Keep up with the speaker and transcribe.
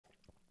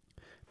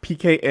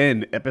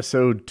PKN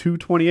episode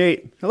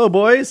 228. Hello,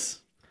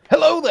 boys.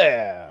 Hello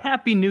there.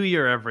 Happy New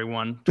Year,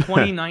 everyone.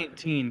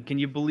 2019. Can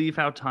you believe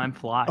how time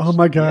flies? Oh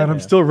my God, Yeah.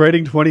 I'm still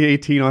writing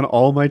 2018 on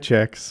all my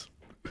checks.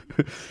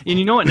 And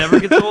you know what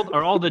never gets old?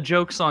 Are all the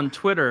jokes on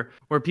Twitter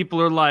where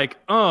people are like,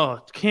 oh,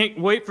 can't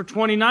wait for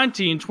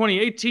 2019,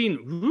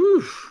 2018.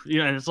 Woo. You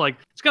know, and it's like,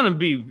 it's going to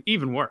be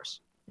even worse.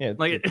 Yeah,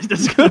 Like,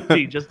 it's going to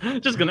be just going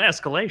to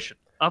escalation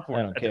I upward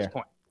don't at this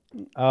care.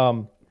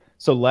 point.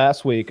 So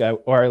last week,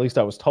 or at least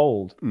I was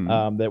told,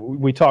 that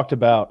we talked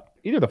about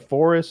either the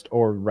forest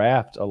or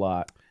raft a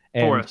lot.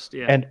 And, Forest,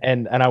 yeah.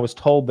 And I was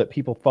told that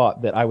people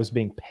thought that I was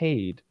being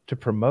paid to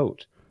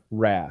promote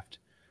raft.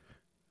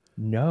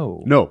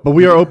 No. No, but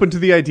we are open to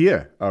the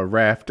idea.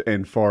 Raft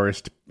and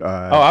Forest. Oh,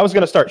 I was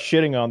going to start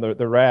shitting on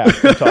the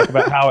raft and talk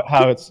about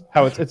how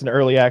it's an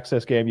early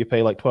access game you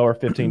pay like $12 or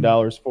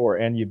 $15 for,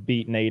 and you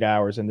beat in 8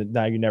 hours, and then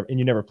now you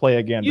never play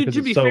again. You, because to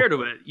it's be so, fair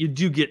to it, you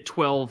do get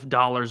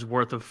 $12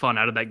 worth of fun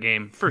out of that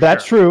game, for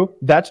That's sure. true.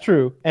 That's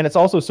true. And it's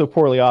also so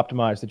poorly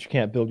optimized that you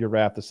can't build your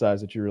raft the size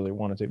that you really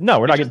wanted to.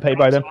 No, we're not getting paid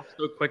by them.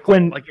 So quickly,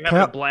 When- like you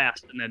have a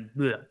blast, and then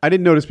bleh. I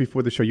didn't notice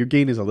before the show. Your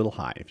gain is a little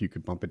high. If you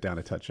could bump it down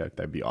a touch,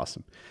 that'd be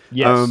awesome.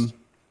 Yes.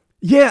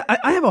 Yeah,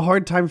 I have a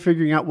hard time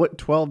figuring out what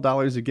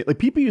 $12 a game. Like,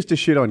 people used to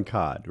shit on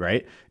COD,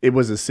 right? It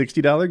was a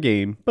 $60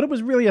 game, but it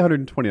was really a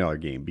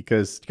 $120 game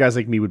because guys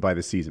like me would buy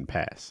the season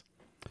pass.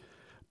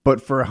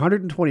 But for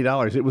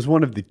 $120, it was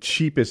one of the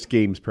cheapest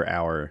games per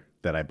hour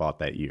that I bought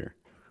that year,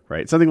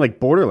 right? Something like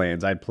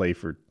Borderlands, I'd play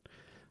for,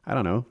 I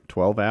don't know,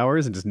 12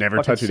 hours and just never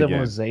Fucking touch it again.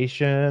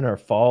 Civilization or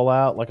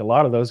Fallout, like a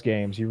lot of those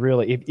games, you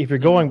really, if you're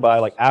going by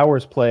like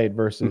hours played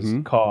versus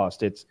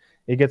cost, it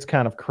gets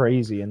kind of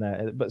crazy in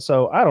that. But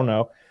so I don't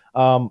know.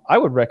 I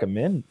would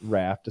recommend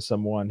Raft to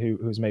someone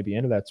who's maybe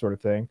into that sort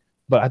of thing.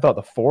 But I thought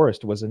the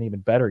Forest was an even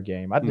better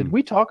game. Did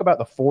we talk about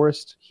the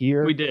Forest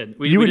here? We did.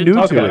 You were we didn't new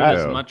talk to about it, it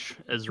as though. much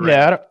as Yeah,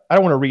 Red. I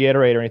don't want to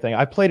reiterate or anything.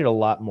 I played it a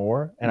lot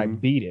more, and I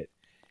beat it.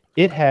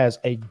 It has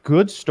a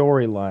good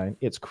storyline.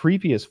 It's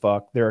creepy as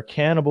fuck. There are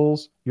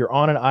cannibals. You're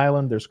on an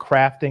island. There's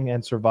crafting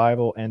and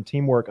survival and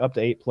teamwork up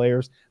to 8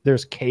 players.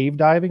 There's cave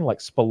diving, like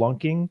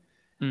spelunking.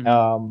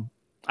 Mhm.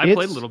 I played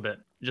a it's- little bit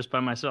just by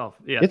myself.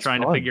 Yeah, It's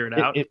trying fun. to figure it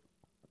out.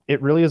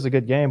 It really is a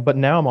good game. But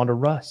now I'm on to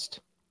Rust.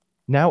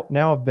 Now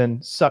I've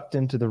been sucked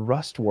into the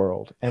Rust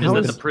world. And Is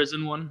that this- the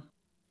prison one?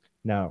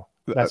 no,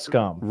 that's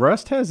Scum.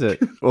 Rust has a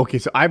okay.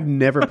 So I've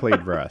never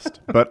played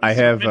Rust, but I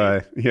have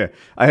I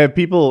have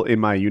people in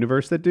my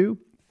universe that do,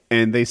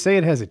 and they say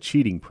it has a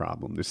cheating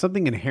problem. There's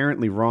something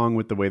inherently wrong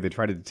with the way they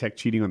try to detect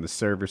cheating on the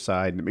server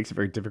side, and it makes it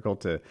very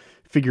difficult to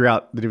figure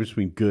out the difference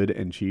between good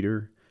and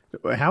cheater.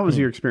 How has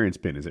your experience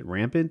been? Is it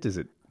rampant? Is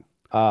it?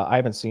 I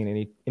haven't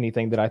seen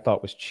anything that I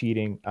thought was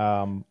cheating.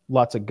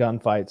 Lots of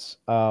gunfights.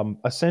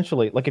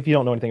 Essentially, like if you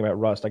don't know anything about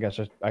Rust, I guess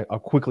I'll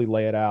quickly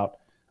lay it out.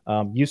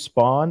 You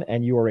spawn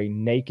and you are a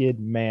naked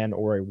man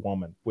or a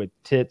woman with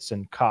tits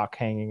and cock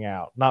hanging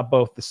out. Not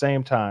both at the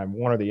same time,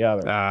 one or the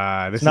other.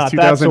 This is not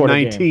that sort of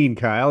 2019,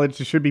 Kyle. It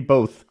should be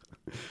both.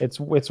 It's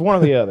one or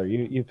the other.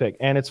 You pick.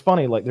 And it's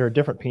funny, like there are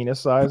different penis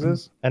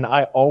sizes, and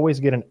I always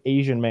get an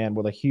Asian man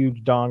with a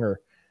huge donger.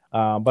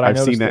 But I I've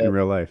seen noticed that in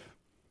real life.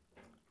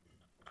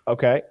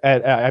 Okay,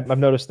 and I've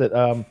noticed that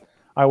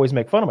I always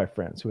make fun of my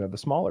friends who have the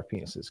smaller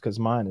penises because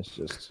mine is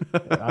just,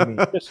 I mean,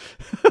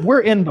 we're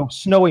in the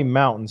snowy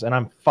mountains and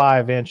I'm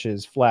 5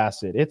 inches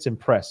flaccid. It's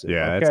impressive.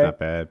 Yeah, okay? that's not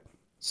bad.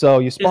 So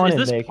you spawn Is in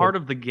this naked. part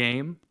of the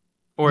game,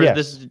 or Yes.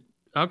 is this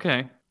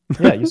okay?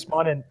 Yeah, you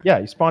spawn in. Yeah,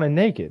 you spawn in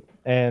naked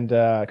and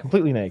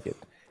completely naked,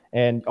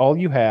 and all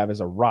you have is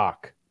a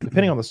rock.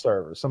 Depending on the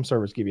server, some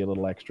servers give you a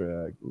little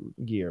extra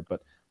gear,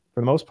 but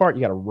for the most part,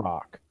 you got a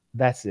rock.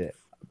 That's it,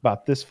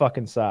 about this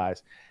fucking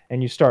size,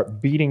 and you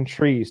start beating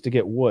trees to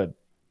get wood,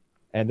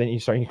 and then you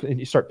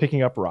start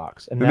picking up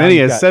rocks, And then he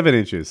you've has got- 7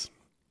 inches.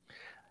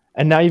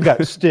 and now you've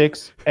got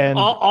sticks and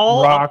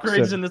All rocks.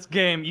 upgrades and- in this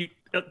game. You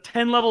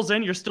 10 levels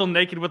in, you're still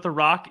naked with a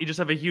rock. You just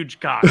have a huge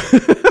cock.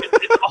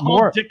 It's all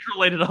More-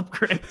 dick-related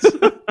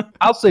upgrades.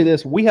 I'll say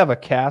this: we have a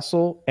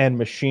castle and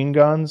machine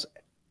guns,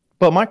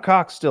 but my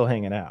cock's still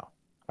hanging out.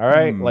 All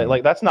right,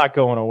 like that's not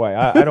going away.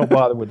 I don't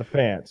bother with the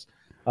pants.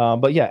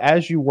 But yeah,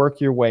 as you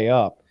work your way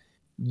up,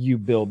 you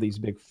build these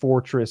big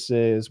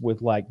fortresses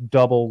with like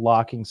double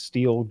locking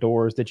steel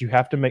doors that you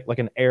have to make like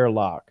an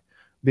airlock,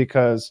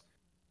 because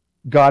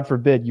God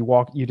forbid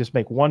you just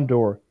make one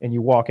door and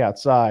you walk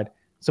outside,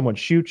 someone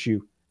shoots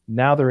you.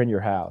 Now they're in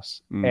your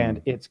house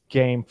and it's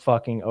game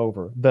fucking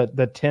over.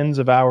 The tens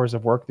of hours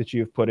of work that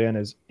you've put in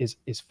is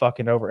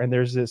fucking over. And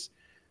there's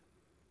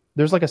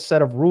like a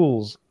set of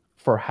rules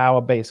for how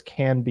a base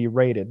can be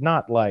rated,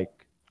 not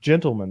like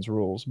gentleman's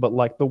rules, but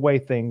like the way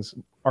things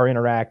are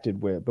interacted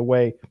with, the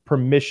way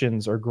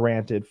permissions are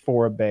granted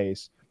for a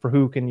base, for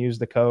who can use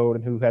the code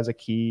and who has a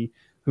key,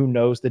 who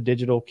knows the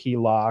digital key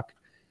lock.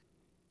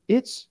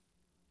 It's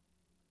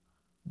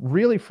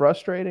really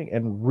frustrating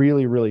and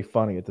really, really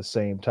funny at the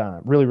same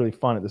time. Really, really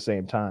fun at the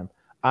same time.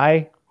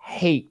 I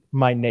hate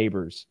my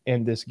neighbors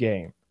in this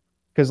game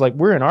because like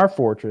we're in our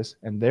fortress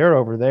and they're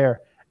over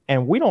there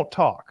and we don't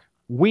talk.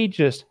 we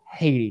just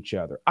hate each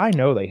other. I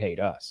know they hate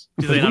us.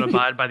 Do they not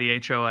abide by the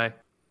HOA?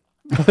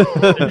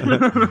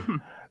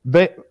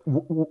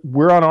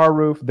 We're on our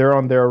roof, they're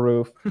on their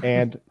roof,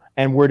 and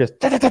we're just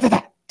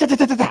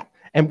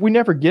and we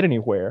never get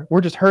anywhere.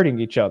 We're just hurting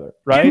each other,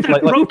 right? Get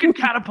that broken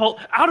catapult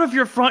out of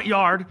your front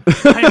yard.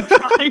 I am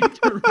trying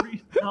to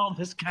rebuild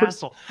this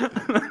castle.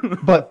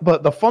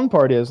 but the fun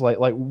part is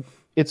like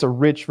it's a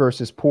rich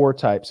versus poor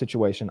type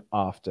situation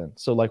often.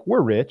 So like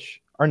we're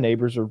rich, our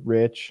neighbors are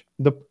rich,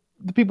 the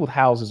people with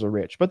houses are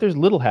rich, but there's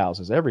little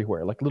houses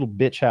everywhere, like little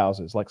bitch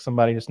houses, like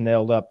somebody just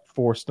nailed up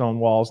 4 stone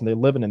walls and they're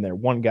living in there,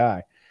 one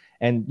guy.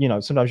 And you know,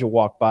 sometimes you'll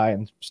walk by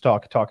and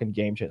talking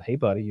game shit. Hey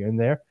buddy, you in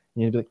there?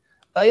 And you'll be like,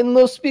 I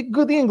no speak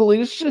good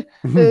English.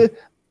 I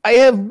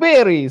have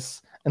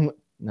berries. And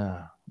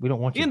nah, we don't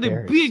want you. In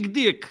berries. the big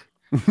dick.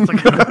 It's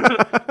like,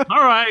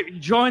 all right,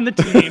 join the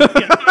team.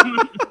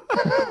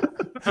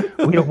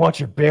 We don't want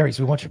your berries.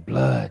 We want your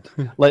blood.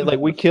 Like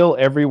we kill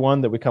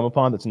everyone that we come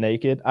upon that's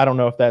naked. I don't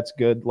know if that's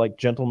good, like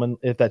gentlemen,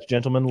 if that's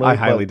gentlemanly. I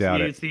highly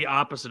doubt it. It's the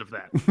opposite of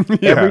that.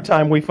 Yeah. Every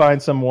time we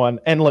find someone,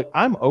 and look,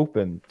 I'm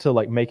open to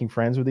like making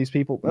friends with these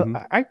people.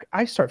 Mhm.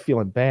 I start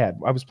feeling bad.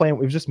 I was playing.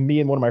 It was just me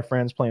and one of my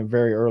friends playing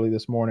very early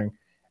this morning,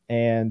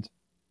 and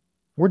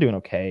we're doing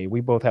okay. We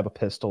both have a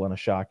pistol and a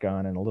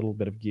shotgun and a little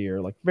bit of gear,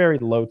 like very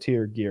low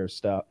tier gear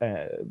stuff.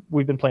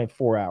 We've been playing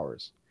 4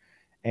 hours,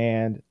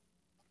 and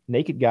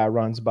naked guy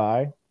runs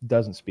by,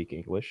 doesn't speak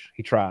English.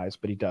 He tries,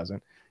 but he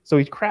doesn't. So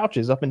he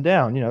crouches up and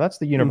down. You know, that's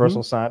the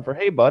universal sign for,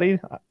 hey, buddy,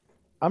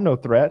 I'm no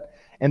threat.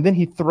 And then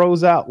he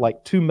throws out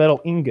like 2 metal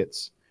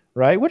ingots,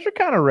 right? Which are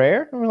kind of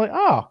rare. And we're like,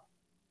 oh,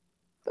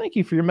 thank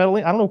you for your metal.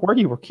 I don't know where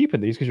you were keeping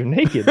these because you're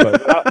naked,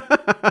 but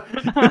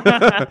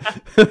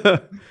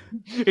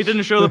He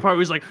didn't show the part where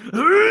he's like,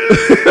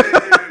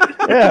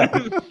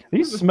 yeah,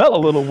 these smell a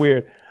little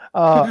weird.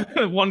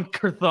 one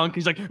kerthunk.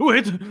 He's like,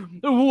 wait,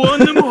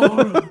 one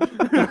more.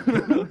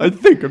 I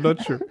think, I'm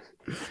not sure.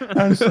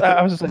 I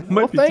was just like,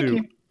 well, Might be thank 2.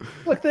 you.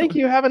 Look, thank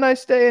you. Have a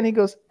nice day. And he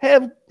goes,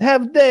 have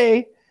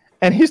day.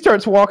 And he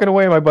starts walking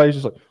away. And my buddy's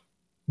just like,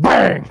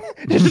 bang,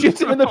 just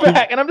shoots him in the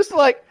back. And I'm just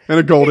like, And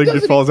a gold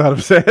ingot falls out of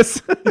his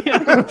ass.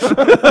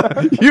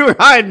 You're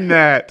hiding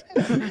that.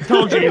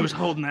 Told you he was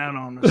holding out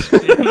on us.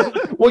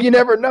 well, you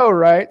never know,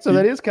 right? So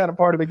that is kind of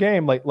part of the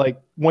game. Like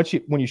when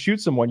you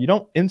shoot someone, you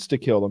don't insta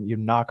kill them, you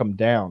knock them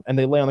down, and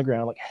they lay on the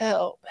ground like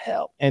help.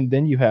 And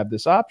then you have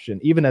this option,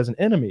 even as an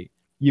enemy,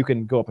 you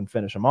can go up and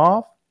finish them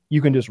off.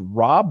 You can just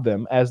rob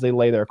them as they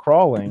lay there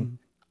crawling,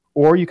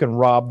 or you can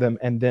rob them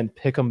and then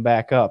pick them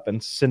back up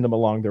and send them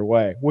along their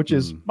way, which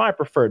is my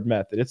preferred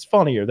method. It's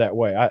funnier that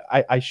way.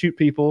 I shoot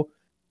people,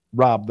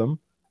 rob them,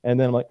 and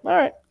then I'm like, all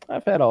right,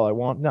 I've had all I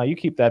want. No, you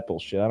keep that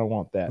bullshit. I don't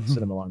want that.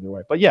 Send them along their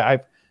way. But yeah,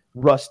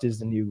 Rust is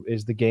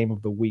the game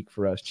of the week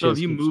for us. So have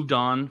you moved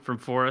on from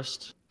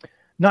Forest?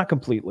 Not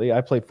completely.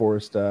 I played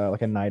Forest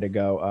like a night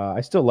ago.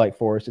 I still like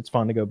Forest. It's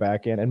fun to go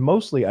back in. And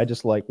mostly I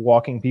just like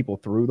walking people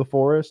through the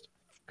forest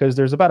because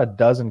there's about a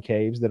dozen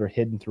caves that are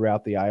hidden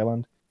throughout the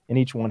island. And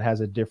each one has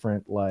a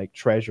different like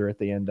treasure at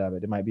the end of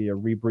it. It might be a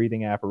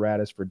rebreathing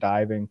apparatus for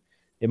diving.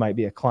 It might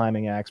be a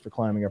climbing axe for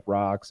climbing up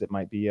rocks. It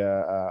might be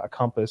a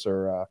compass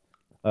or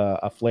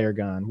a flare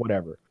gun,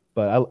 whatever.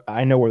 But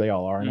I know where they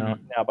all are now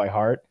by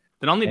heart.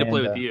 Then I'll need to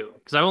play with you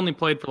because I've only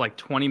played for like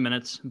 20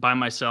 minutes by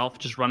myself,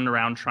 just running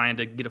around trying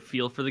to get a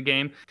feel for the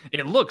game.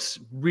 It looks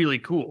really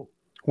cool.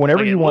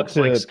 Whenever you want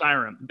to, like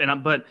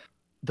Skyrim, but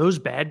those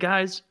bad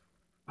guys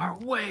are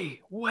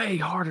way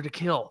harder to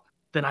kill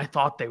than I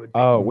thought they would be.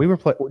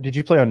 Oh, did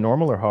you play on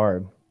normal or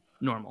hard?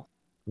 Normal.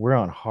 We're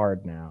on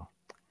hard now.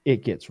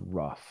 It gets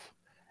rough.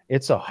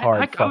 It's a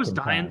hard. I was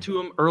dying to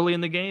him early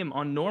in the game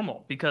on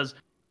normal because,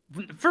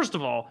 first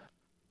of all,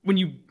 when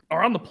you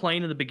are on the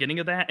plane in the beginning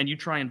of that and you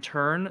try and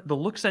turn, the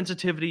look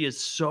sensitivity is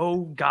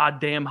so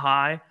goddamn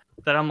high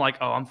that I'm like,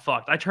 oh, I'm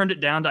fucked. I turned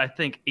it down to I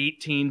think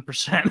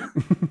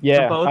 18%.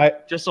 Yeah,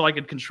 both, just so I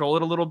could control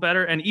it a little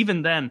better. And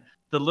even then,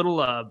 the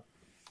little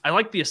I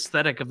like the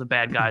aesthetic of the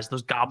bad guys,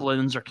 those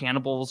goblins or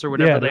cannibals or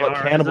whatever they like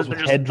are. Cannibals with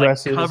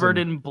headdresses, like, covered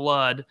in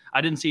blood.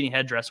 I didn't see any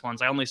headdress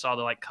ones. I only saw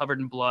the like covered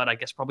in blood. I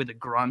guess probably the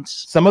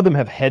grunts. Some of them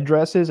have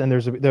headdresses, and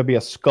there'll be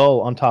a skull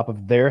on top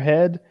of their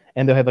head,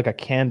 and they'll have like a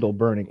candle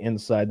burning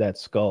inside that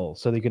skull,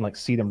 so you can like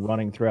see them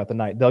running throughout the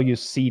night. They'll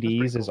use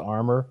CDs as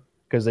armor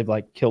because they've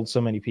like killed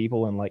so many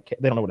people, and like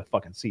they don't know what a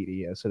fucking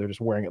CD is, so they're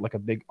just wearing it like a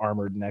big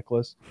armored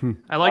necklace.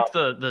 I like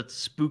the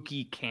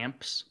spooky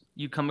camps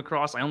you come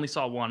across. I only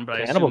saw one,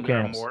 but I Cannibal assume there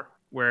are camps. more.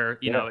 Where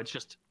know it's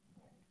just.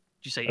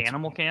 Did you say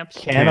animal camps?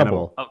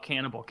 Cannibal. Oh,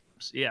 cannibal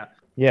camps. Yeah.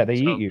 Yeah, they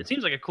eat you. It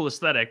seems like a cool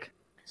aesthetic.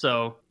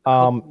 So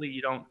hopefully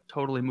you don't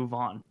totally move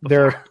on.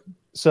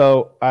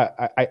 So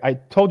I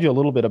told you a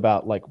little bit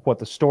about like what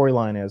the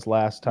storyline is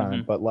last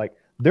time, but like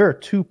there are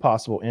 2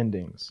 possible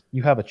endings.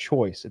 You have a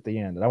choice at the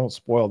end, and I won't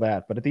spoil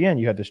that. But at the end,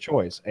 you have this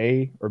choice: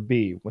 A or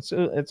B.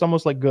 It's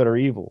almost like good or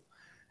evil.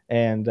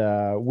 And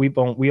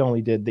we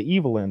only did the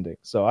evil ending.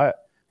 So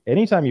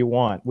anytime you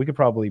want, we could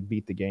probably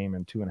beat the game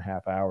in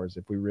 2.5 hours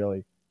if we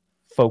really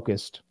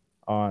focused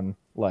on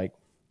like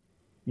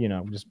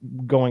just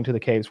going to the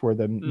caves where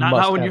the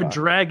Not when you're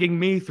dragging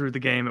me through the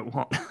game. It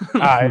won't.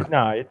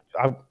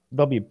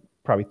 There'll be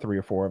probably 3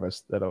 or 4 of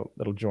us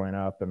that'll join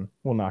up, and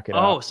we'll knock it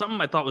out. Oh,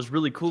 something I thought was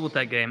really cool with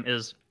that game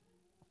is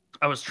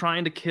I was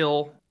trying to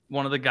kill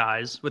one of the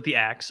guys with the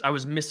axe. I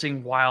was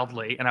missing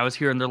wildly, and I was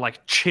hearing they're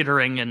like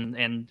chittering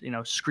and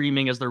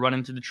screaming as they're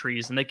running through the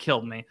trees, and they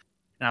killed me.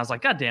 And I was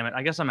like, God damn it,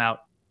 I guess I'm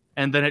out.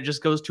 And then it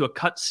just goes to a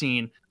cut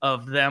scene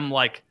of them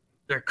like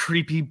their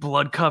creepy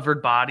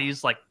blood-covered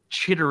bodies like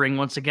chittering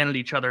once again at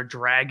each other,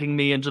 dragging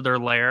me into their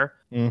lair.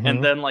 Mm-hmm.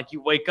 And then like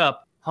you wake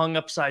up hung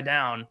upside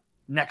down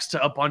next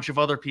to a bunch of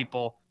other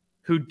people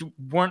who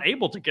weren't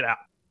able to get out,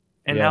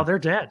 and now they're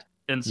dead.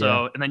 And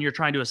so, and then you're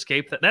trying to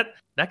escape that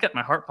got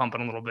my heart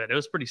pumping a little bit. It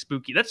was pretty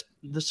spooky. That's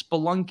the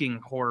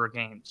spelunking horror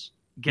games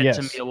get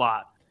to me a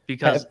lot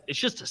because it's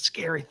just a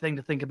scary thing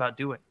to think about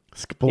doing.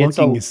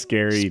 Spelunking is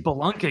scary.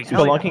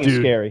 Spelunking is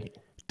scary.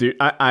 Dude,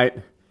 I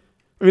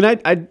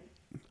mean,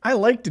 I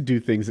like to do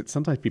things that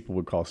sometimes people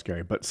would call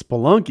scary, but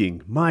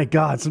spelunking, my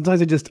God,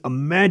 sometimes I just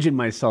imagine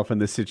myself in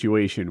this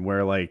situation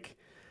where like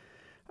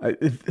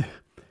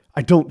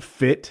I don't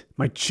fit.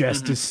 My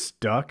chest is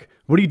stuck.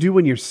 What do you do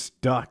when you're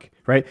stuck,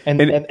 right?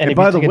 And if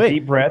by the way, a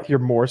deep breath, you're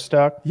more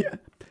stuck. Yeah,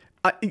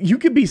 you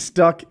could be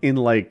stuck in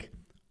like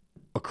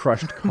a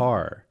crushed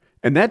car,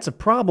 and that's a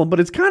problem.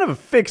 But it's kind of a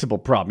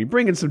fixable problem. You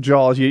bring in some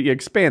jaws, you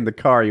expand the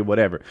car, you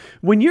whatever.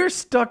 When you're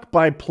stuck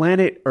by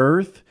planet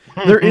Earth,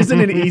 there isn't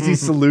an easy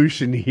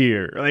solution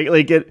here.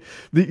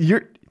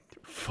 You're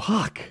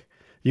fuck.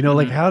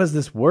 Like how does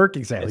this work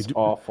exactly? It's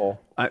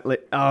awful.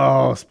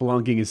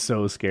 Spelunking is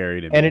so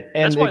scary to me.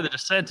 That's why The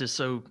Descent is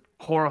so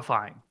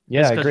horrifying.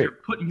 Yeah, because you're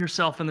putting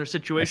yourself in their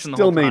situation. I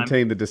still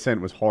maintain The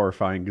Descent was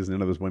horrifying because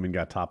none of those women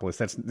got topless.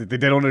 They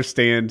don't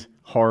understand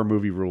horror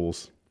movie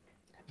rules.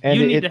 And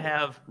you need to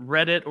have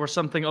Reddit or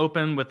something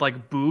open with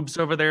like boobs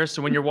over there,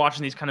 so when you're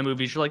watching these kind of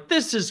movies, you're like,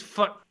 "This is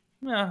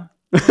yeah."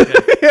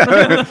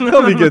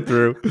 Help me get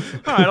through.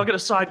 All right, I'll get a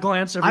side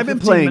glance. I've been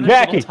playing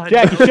Jackie,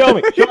 show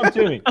them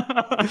to me.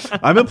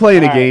 I've been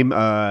playing a game,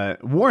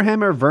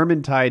 Warhammer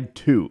Vermintide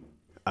 2.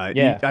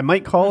 I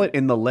might call it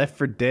in the Left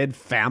 4 Dead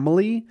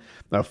family.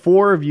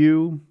 4 of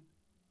you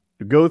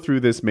go through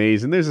this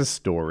maze, and there's a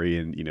story,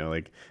 and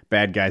like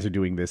bad guys are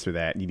doing this or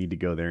that, and you need to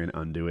go there and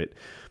undo it.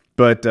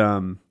 But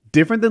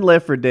different than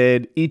Left 4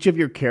 Dead, each of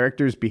your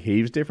characters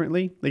behaves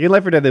differently. Like in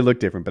Left 4 Dead, they look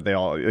different, but they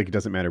all it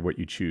doesn't matter what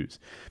you choose.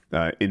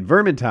 In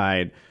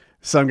Vermintide,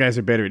 some guys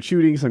are better at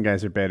shooting, some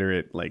guys are better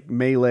at like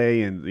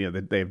melee, and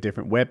they have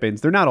different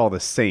weapons. They're not all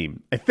the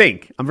same. I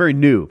think I'm very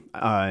new.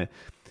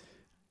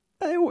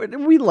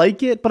 We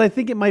like it, but I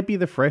think it might be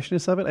the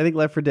freshness of it. I think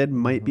Left 4 Dead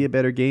might be a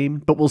better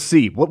game, but we'll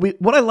see.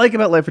 What I like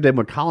about Left 4 Dead,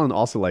 what Colin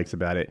also likes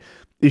about it,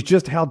 is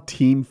just how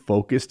team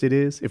focused it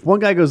is. If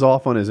one guy goes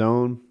off on his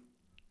own,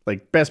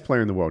 like best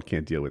player in the world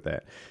can't deal with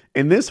that.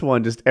 In this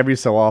one, just every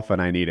so often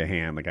I need a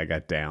hand, like I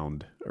got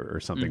downed or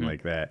something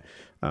like that.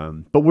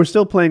 But we're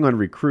still playing on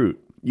Recruit.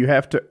 You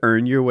have to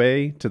earn your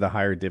way to the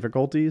higher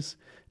difficulties.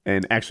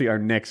 And actually, our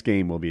next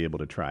game we'll be able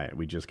to try it.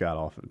 We just got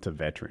off to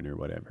Veteran or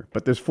whatever.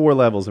 But there's 4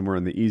 levels, and we're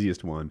on the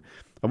easiest one.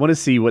 I want to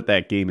see what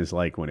that game is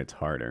like when it's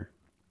harder.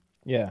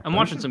 Yeah, I'm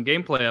watching some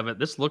gameplay of it.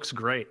 This looks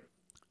great.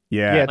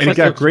 Yeah, and it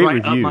got great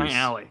reviews. Up my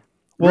alley.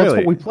 Well, that's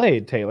what we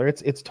played, Taylor.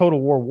 It's Total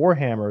War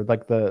Warhammer,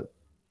 like the.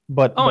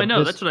 But I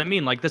know that's what I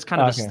mean. Like this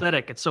kind of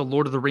aesthetic. It's so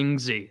Lord of the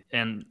Ringsy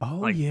and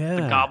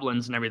the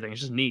goblins and everything. It's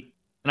just neat.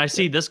 And I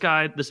see this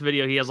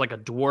video. He has like a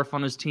dwarf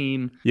on his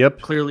team. Yep.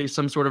 Clearly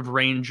some sort of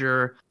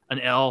ranger. An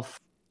elf.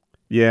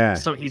 Yeah.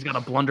 So he's got a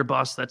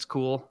blunderbuss. That's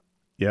cool.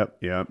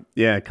 Yep.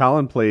 Yeah,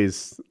 Colin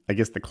plays, I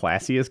guess, the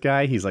classiest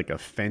guy. He's like a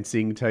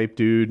fencing type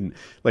dude. And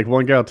like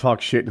one guy will talk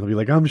shit and he'll be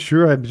like, I'm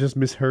sure I've just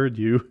misheard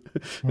you.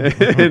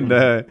 and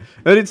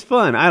it's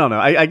fun. I don't know.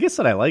 I guess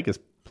what I like is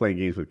playing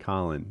games with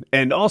Colin.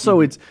 And also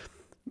this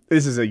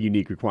is a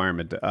unique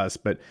requirement to us,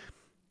 but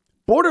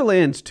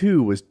Borderlands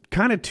 2 was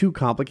kind of too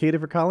complicated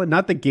for Colin.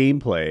 Not the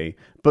gameplay,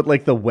 but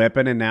like the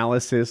weapon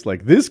analysis.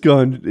 Like this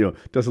gun,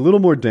 does a little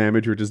more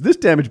damage, or does this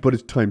damage, but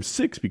it's times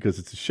 6 because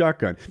it's a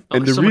shotgun.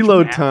 And the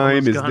reload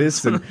time is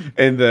this,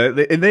 and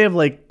they have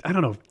like, I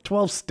don't know,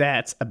 12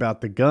 stats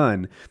about the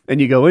gun. And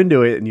you go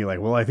into it, and you're like,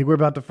 well, I think we're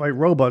about to fight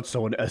robots,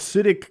 so an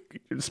acidic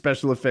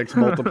special effects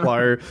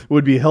multiplier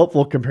would be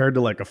helpful compared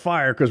to like a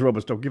fire, because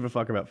robots don't give a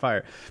fuck about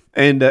fire.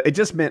 And it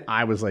just meant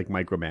I was like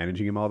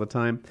micromanaging him all the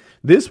time.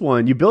 This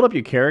one, you build up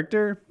your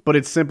character, but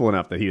it's simple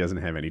enough that he doesn't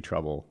have any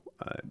trouble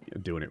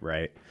doing it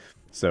right.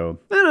 So,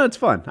 no, it's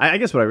fun. I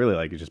guess what I really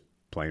like is just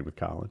playing with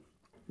Colin.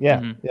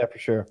 Yeah, yeah, for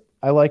sure.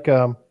 I like,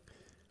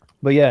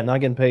 but yeah, not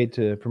getting paid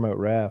to promote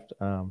Raft.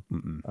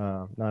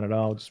 Not at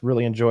all. Just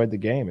really enjoyed the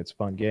game. It's a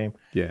fun game.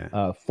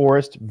 Yeah.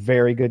 Forest,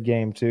 very good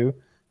game too.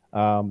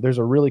 There's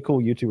a really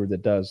cool YouTuber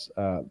that does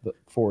the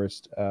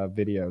Forest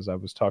videos. I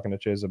was talking to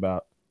Chiz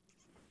about.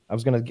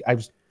 I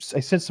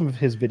sent some of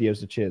his videos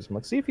to Chiz. I'm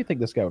like, see if you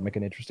think this guy would make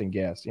an interesting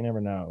guest. You never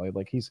know.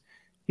 Like he's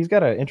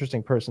got an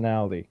interesting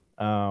personality.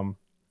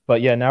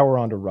 But yeah, now we're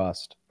on to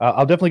Rust.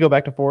 I'll definitely go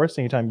back to Forest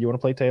anytime you want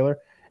to play, Taylor.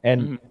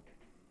 And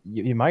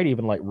you might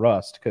even like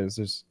Rust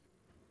because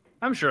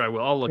I'm sure I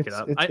will. I'll look it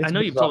up. I know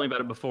you've bizarre. told me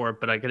about it before,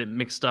 but I get it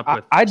mixed up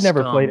with. I'd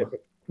never played Scum.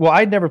 it. Well,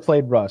 I'd never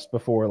played Rust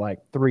before, like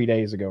 3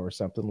 days ago or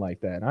something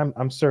like that.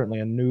 I'm certainly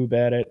a noob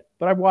at it,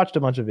 but I've watched a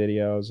bunch of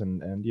videos,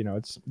 and you know,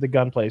 it's the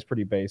gunplay is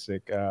pretty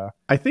basic.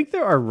 I think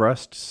there are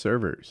Rust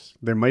servers.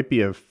 There might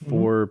be a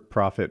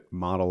for-profit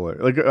model,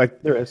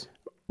 like There is.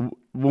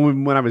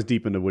 when I was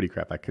deep into Woody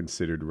crap, I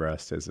considered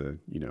Rust as a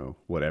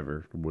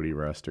whatever Woody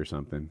Rust or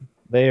something.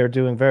 They are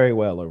doing very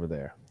well over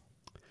there.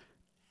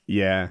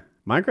 Yeah,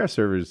 Minecraft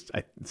servers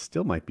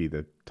still might be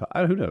the top.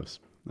 Who knows?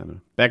 I don't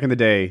know. Back in the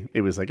day, it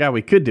was like,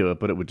 we could do it,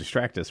 but it would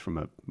distract us from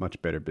a much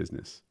better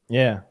business.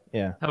 Yeah.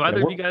 Have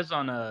either of you guys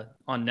on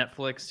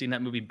Netflix seen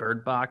that movie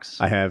Bird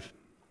Box? I have.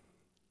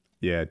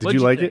 Yeah. Did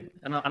What'd you like think? it?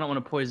 I don't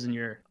want to poison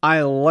your.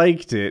 I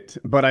liked it,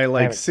 but I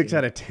like haven't 6 seen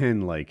out of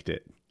 10 liked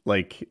it.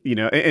 Like,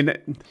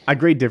 and I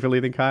grade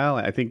differently than Kyle.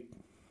 I think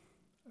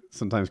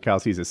sometimes Kyle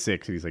sees a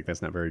 6 and he's like,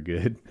 that's not very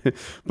good.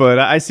 But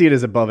I see it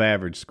as above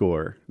average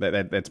score.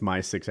 That's my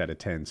 6 out of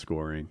 10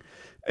 scoring.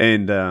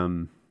 And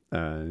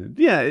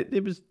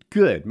it was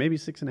good. Maybe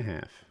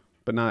 6.5,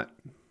 but not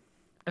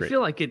great. I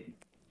feel like it.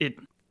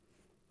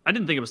 I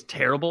didn't think it was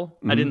terrible.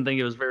 I didn't think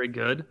it was very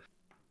good,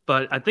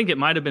 but I think it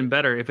might have been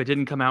better if it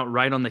didn't come out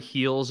right on the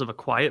heels of A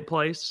Quiet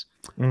Place,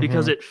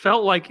 because it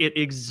felt like it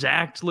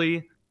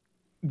exactly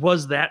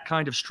was that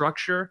kind of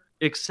structure,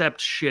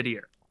 except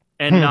shittier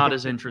and not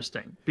as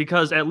interesting.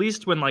 Because at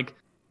least when like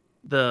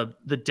the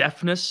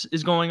deafness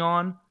is going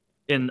on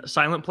in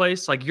Silent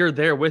Place, like you're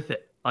there with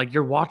it. Like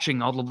you're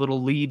watching all the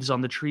little leaves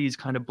on the trees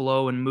kind of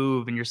blow and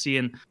move, and you're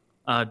seeing,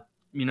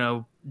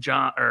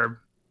 John,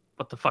 or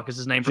what the fuck is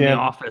his name from The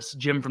Office,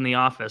 Jim from The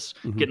Office,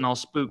 getting all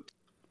spooked.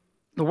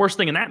 The worst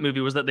thing in that movie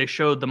was that they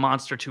showed the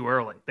monster too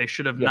early. They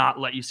should have not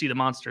let you see the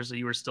monster, so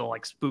you were still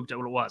like spooked at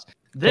what it was.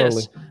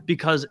 This,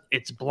 because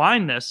it's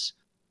blindness,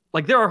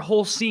 like there are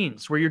whole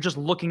scenes where you're just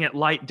looking at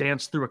light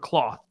dance through a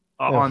cloth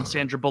on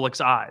Sandra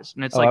Bullock's eyes,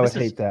 and it's like I would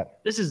hate that.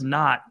 This is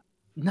not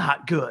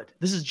good.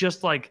 This is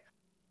just like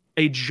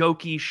a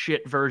jokey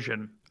shit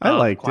version. I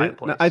liked Quiet it.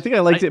 Place. I think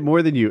I liked it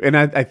more than you. And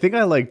I think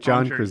I like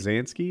John sure.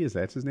 Krasinski, is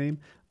that his name?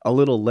 A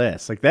little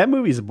less. Like that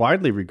movie is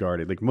widely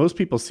regarded. Like most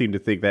people seem to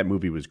think that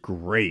movie was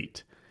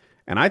great.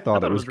 And I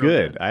thought it was real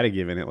good. I'd have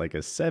given it like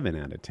a 7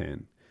 out of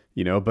 10.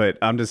 But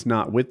I'm just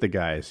not with the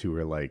guys who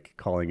were like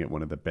calling it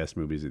one of the best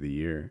movies of the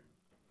year.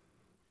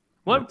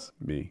 What? That's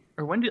me.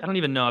 Or when I don't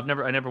even know.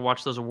 I never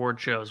watched those award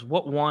shows.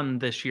 What won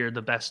this year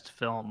the best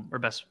film or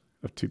best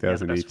Of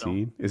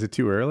 2018? Is it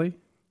too early?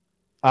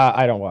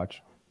 I don't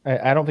watch.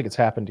 I don't think it's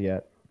happened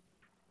yet.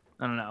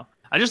 I don't know.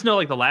 I just know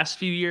like the last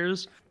few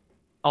years,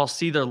 I'll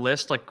see their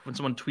list like when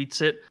someone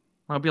tweets it,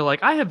 I'll be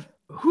like,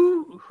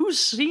 who's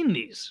seen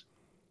these?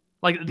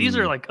 Like these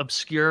are like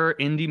obscure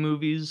indie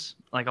movies.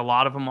 Like a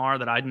lot of them are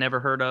that I'd never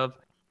heard of.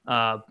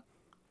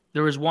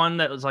 There was one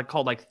that was like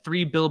called like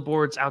 3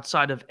 Billboards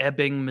Outside of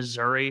Ebbing,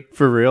 Missouri.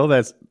 For real?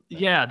 That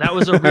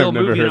was a real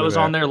never movie heard that of was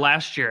that. on there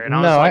last year. And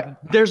I was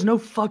like, there's no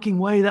fucking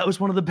way that was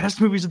one of the best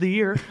movies of the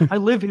year. I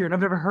live here and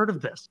I've never heard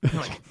of this. I'm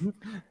like,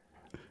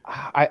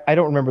 I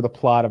don't remember the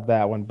plot of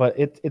that one, but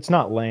it's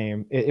not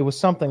lame. It was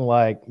something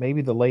like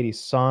maybe the lady's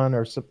son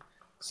or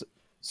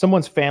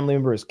someone's family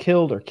member is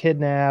killed or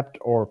kidnapped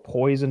or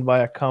poisoned by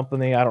a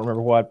company. I don't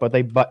remember what, but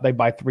they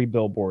buy 3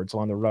 billboards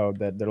on the road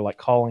that they're like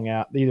calling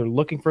out, either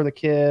looking for the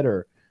kid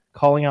or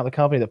calling out the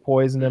company that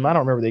poisoned them. I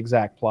don't remember the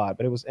exact plot,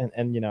 but it was, and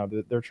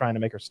they're trying to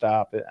make her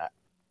stop.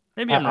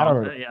 maybe I'm I wrong.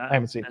 don't know. Yeah, I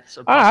haven't seen it. that's a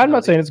I'm not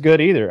possibility. saying it's good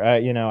either.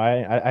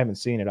 I haven't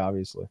seen it,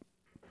 obviously.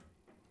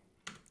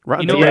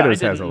 Rotten You know what I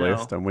Tomatoes has a didn't know?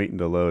 list. I'm waiting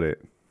to load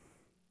it.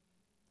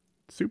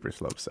 Super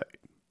slow site.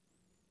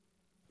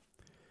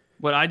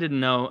 What I didn't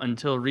know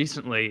until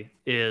recently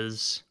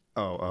is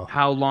Oh.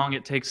 how long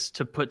it takes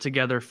to put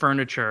together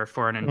furniture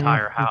for an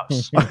entire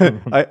house.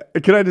 I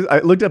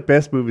looked up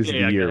best movies of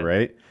Yeah, the go year, ahead.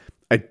 right?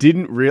 I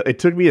didn't it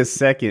took me a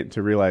second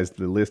to realize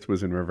the list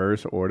was in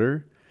reverse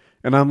order.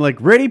 And I'm like,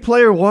 Ready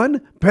Player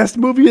One, best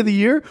movie of the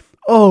year?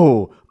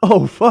 Oh,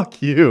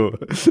 fuck you.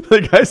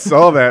 Like I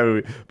saw that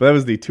movie, but that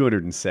was the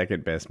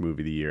 202nd best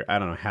movie of the year. I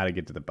don't know how to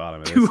get to the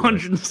bottom of this.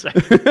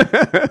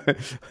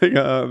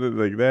 202nd.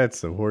 like that's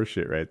some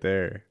horseshit right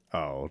there.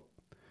 Oh,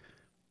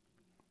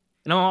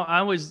 You know, I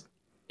always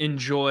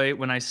enjoy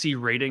when I see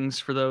ratings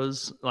for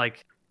those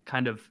like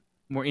kind of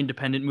more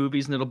independent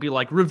movies, and it'll be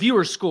like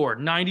reviewer score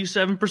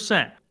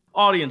 97%,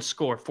 audience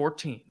score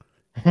 14,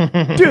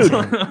 dude.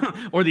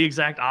 or the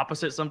exact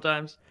opposite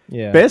sometimes.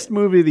 Yeah. Best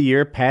movie of the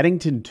year,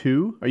 Paddington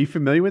 2. Are you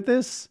familiar with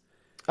this?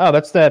 Oh,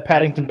 that's the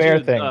Paddington Bear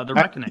Dude, thing. The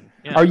Reckoning.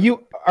 Yeah. Are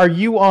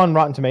you on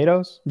Rotten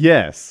Tomatoes?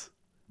 Yes.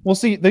 Well,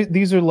 see,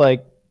 these are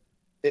like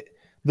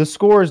the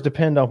scores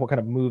depend on what kind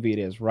of movie it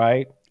is,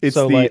 right? It's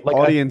so the like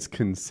audience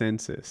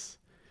consensus.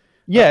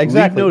 yeah,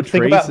 exactly. Leave No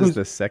Think about Trace is who's,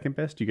 the second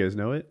best. Do you guys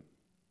know it?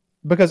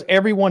 because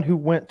everyone who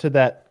went to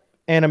that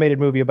animated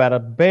movie about a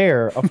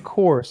bear, of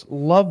course,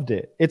 loved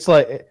it. It's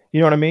like, you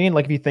know what I mean?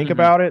 Like if you think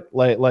about it,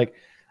 like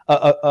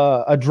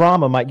a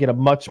drama might get a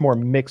much more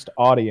mixed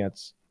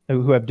audience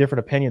who have different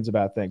opinions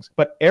about things.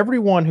 But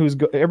everyone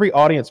every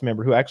audience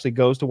member who actually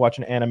goes to watch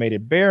an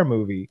animated bear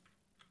movie,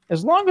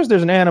 As long as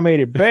there's an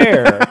animated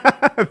bear,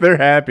 They're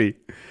happy.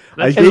 That's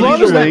I as gave long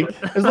you as, the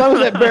link. as long as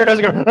that bear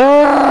doesn't go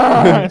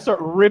 "Ah!" and start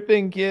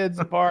ripping kids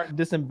apart, and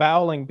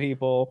disemboweling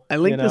people. I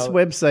linked this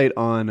website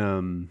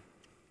on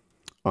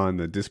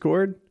the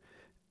Discord,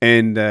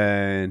 and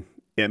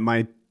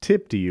my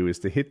tip to you is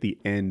to hit the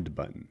end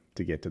button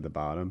to get to the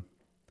bottom,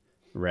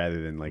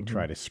 rather than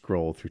try to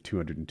scroll through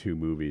 202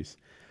 movies.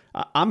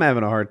 I'm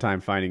having a hard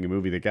time finding a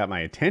movie that got my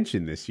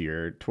attention this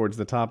year towards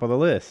the top of the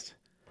list.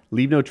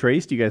 Leave No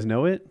Trace. Do you guys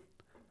know it?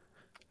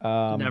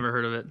 Never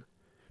heard of it.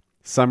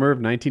 Summer of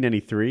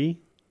 1993.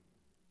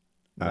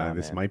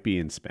 This man. might be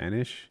in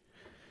Spanish.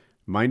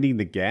 Minding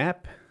the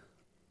Gap.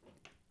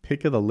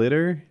 Pick of the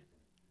Litter.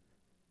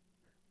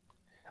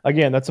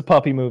 Again, that's a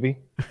puppy movie.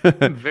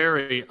 I'm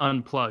very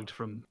unplugged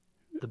from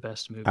the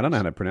best movies. I don't know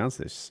how to pronounce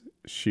this.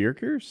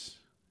 Shirkers?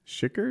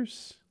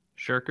 Shirkers.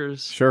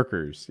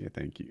 Shirkers. Yeah,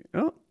 thank you.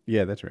 Oh,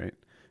 yeah, that's right.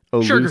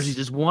 Shirkers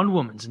uses one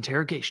woman's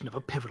interrogation of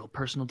a pivotal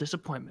personal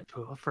disappointment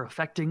for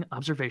affecting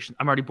observation.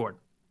 I'm already bored.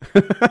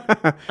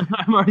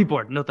 I'm already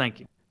bored. No, thank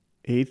you.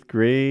 8th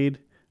grade.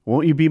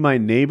 Won't You Be My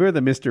Neighbor?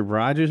 The Mr.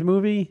 Rogers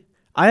movie?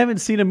 I haven't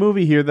seen a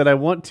movie here that I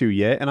want to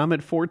yet, and I'm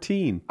at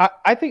 14.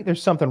 I think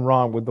there's something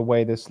wrong with the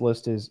way this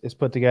list is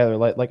put together.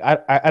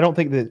 I don't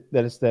think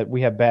that it's that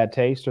we have bad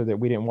taste or that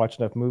we didn't watch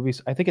enough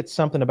movies. I think it's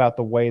something about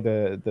the way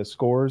the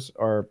scores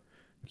are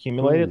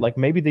accumulated. Ooh. Like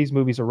maybe these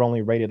movies are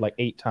only rated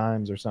 8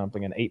 times or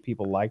something, and 8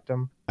 people liked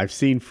them. I've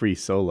seen Free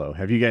Solo.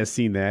 Have you guys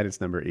seen that?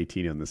 It's number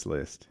 18 on this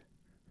list.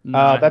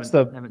 No, That's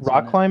the haven't seen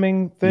rock that.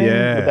 climbing thing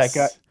with that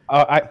guy.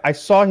 Yes. I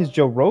saw his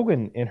Joe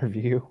Rogan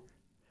interview.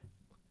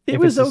 It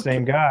If was it's the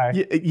same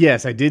guy.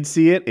 Yes, I did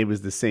see it. It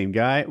was the same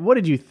guy. What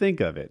did you think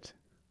of it?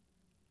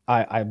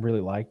 I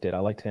really liked it. I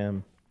liked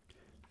him.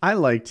 I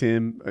liked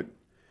him.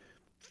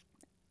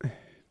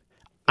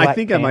 I Black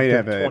think I might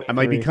Panther have I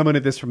might be 23. coming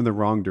at this from the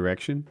wrong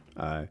direction.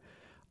 I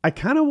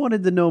kind of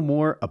wanted to know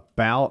more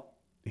about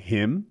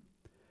him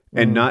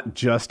and not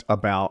just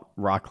about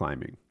rock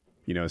climbing.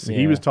 So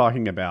he Yeah. was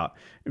talking about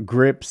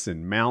grips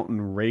and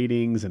mountain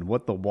ratings and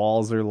what the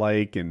walls are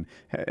like and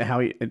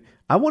how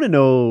I want to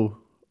know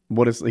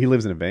he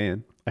lives in a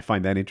van. I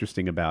find that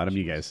interesting about him.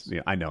 You guys,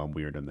 I know I'm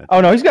weird on that.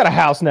 Oh no, he's got a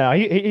house now.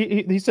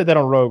 He said that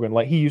on Rogan.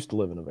 He used to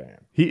live in a van.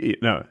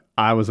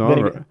 I was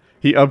on.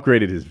 He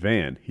upgraded his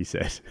van. He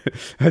said,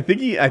 I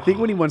think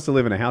when he wants to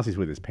live in a house, he's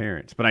with his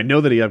parents. But I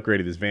know that he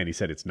upgraded his van. He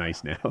said it's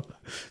nice now.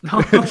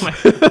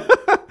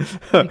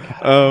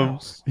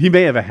 He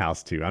may have a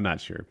house too. I'm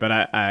not sure. But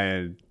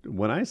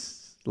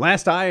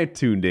last I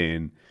tuned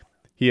in,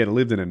 he had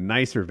lived in a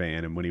nicer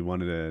van, and when he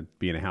wanted to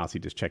be in a house,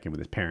 he'd just check in with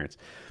his parents.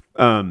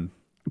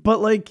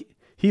 But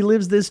he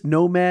lives this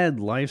nomad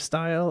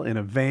lifestyle in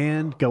a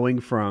van, going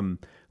from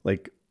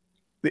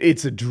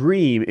it's a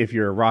dream if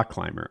you're a rock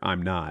climber.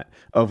 I'm not,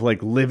 of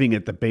living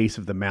at the base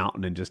of the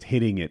mountain and just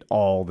hitting it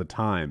all the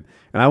time.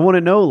 And I want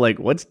to know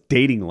what's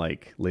dating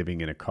like living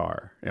in a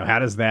car. How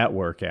does that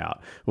work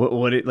out?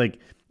 What it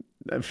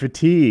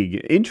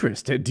fatigue,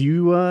 interest? Do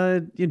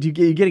you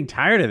getting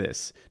tired of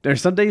this? There are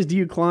some days, do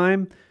you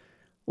climb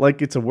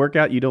like it's a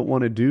workout you don't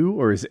want to do,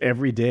 or is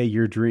every day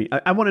your dream?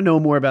 I want to know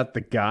more about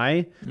the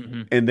guy.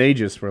 Mm-hmm. And they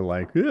just were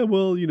yeah,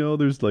 well,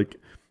 there's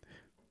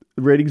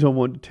ratings on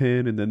 1 to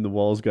 10, and then the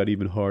walls got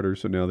even harder.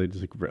 So now they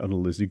just on a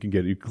list you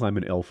can climb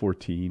an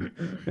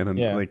L14, and I'm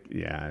I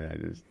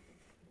just.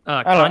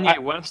 Kanye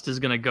West is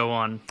going to go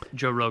on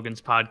Joe Rogan's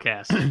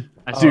podcast.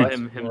 I saw Dude,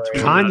 him tweet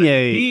Kanye- about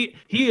it.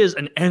 He is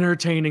an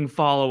entertaining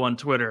follow on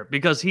Twitter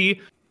because he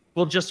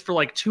will just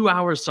for 2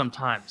 hours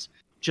sometimes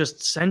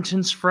just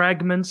sentence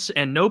fragments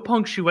and no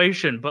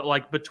punctuation,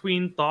 but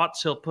between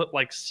thoughts he'll put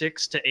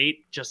 6 to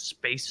 8 just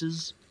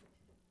spaces,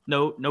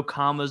 no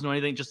commas, no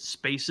anything, just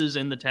spaces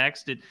in the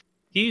text.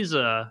 It's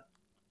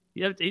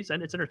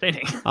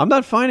entertaining. I'm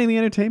not finding the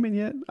entertainment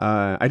yet.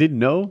 I didn't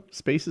know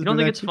spaces. You don't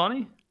think it's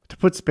funny? To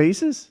put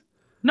spaces?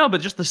 No, but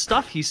just the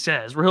stuff he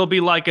says, where he'll be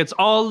it's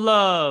all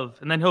love,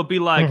 and then he'll be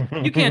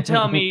you can't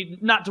tell me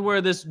not to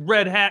wear this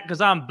red hat because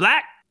I'm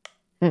black,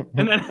 and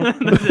then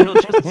he'll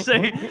just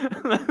say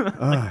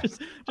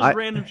just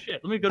random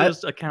shit. Let me go to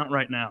his account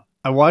right now.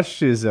 I watched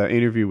his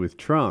interview with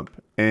Trump,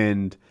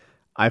 and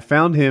I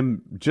found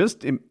him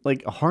just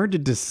hard to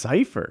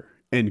decipher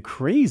and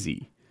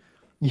crazy.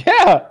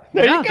 Yeah,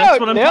 there you go. That's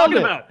what I'm Nailed talking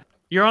it. about.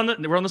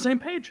 We're on the same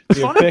page. It's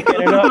You're funny.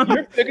 picking it up.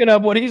 You're picking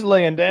up what he's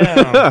laying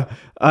down.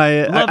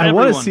 I want to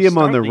everyone. see him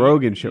on Start the the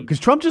Rogan YouTube. show because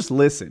Trump just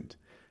listened,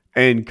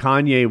 and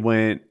Kanye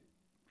went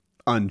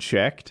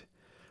unchecked.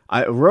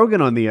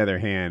 Rogan, on the other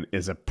hand,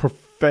 is a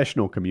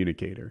professional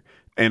communicator,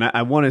 and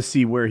I want to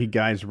see where he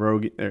guides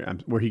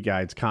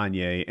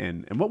Kanye,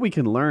 and what we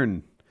can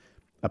learn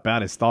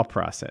about his thought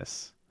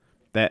process.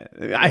 That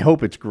I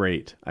hope it's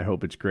great.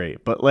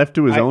 But left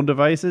to his own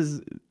devices,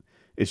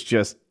 it's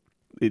just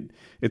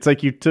it's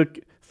like you took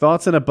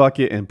thoughts in a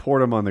bucket and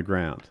poured them on the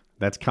ground.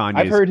 That's Kanye's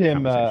I've heard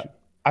him. conversation.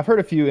 I've heard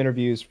a few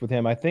interviews with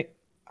him. I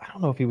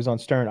don't know if he was on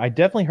Stern. I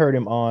definitely heard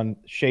him on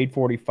Shade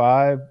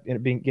 45,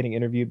 getting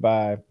interviewed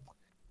by.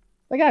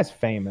 That guy's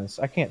famous.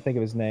 I can't think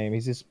of his name.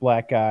 He's this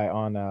black guy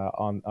on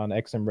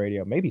XM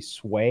radio. Maybe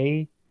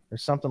Sway. or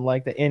something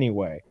like that.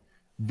 Anyway,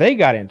 they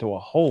got into a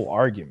whole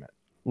argument,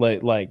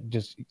 like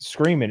just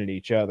screaming at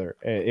each other.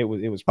 It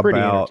was pretty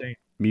About entertaining.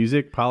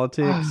 music,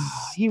 politics.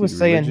 He was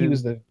saying he religion?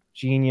 was the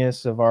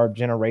genius of our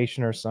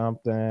generation or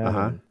something.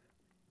 Uh-huh.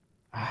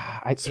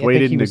 I Sway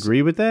think he didn't was,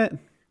 agree with that.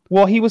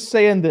 Well, he was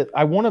saying that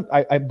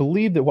I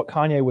believe that what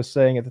Kanye was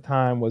saying at the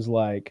time was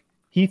like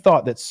he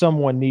thought that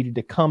someone needed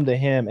to come to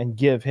him and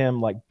give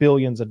him like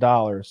billions of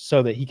dollars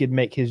so that he could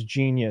make his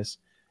genius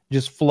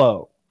just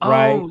flow.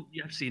 Right? Oh,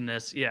 yeah, I've seen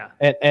this. Yeah.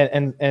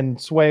 And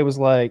Sway was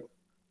like,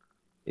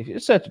 if you're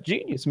such a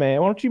genius, man,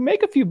 why don't you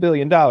make a few $1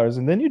 billion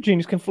and then your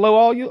genius can flow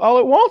all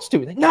it wants to?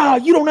 Like, no,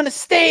 you don't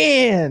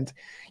understand.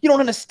 You don't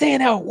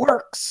understand how it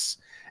works.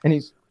 And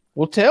he's,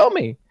 well, tell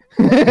me.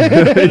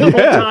 The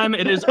whole time,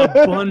 it is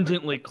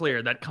abundantly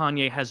clear that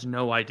Kanye has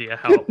no idea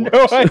how it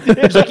works. No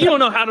idea. He's like, you don't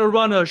know how to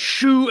run a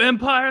shoe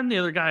empire. And the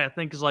other guy, I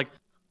think, is like,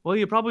 well,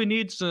 you probably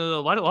need a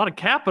lot of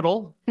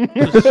capital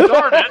to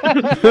start it.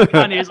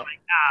 Kanye's like,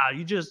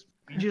 you just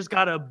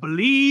gotta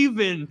believe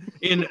in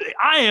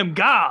I am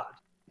God.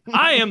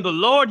 I am the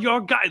Lord your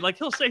God. Like,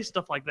 he'll say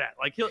stuff like that.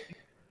 Like,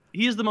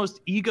 he is the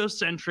most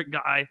egocentric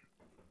guy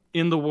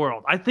in the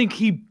world. I think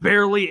he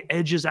barely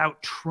edges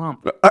out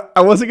Trump.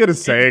 I wasn't gonna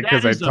say it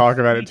because I is a talk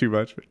about it feat. too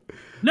much.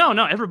 No,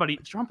 everybody.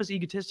 Trump is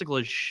egotistical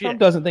as shit. Trump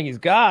doesn't think he's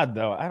God,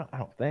 though. I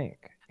don't think.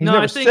 He's No,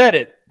 never I think- said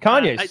it.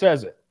 Kanye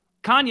says it.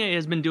 Kanye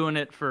has been doing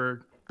it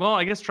for, well,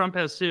 I guess Trump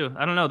has too.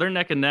 I don't know. They're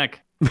neck and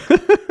neck.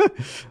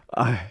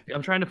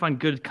 I'm trying to find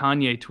good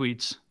Kanye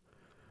tweets.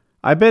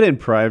 I bet in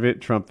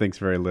private, Trump thinks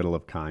very little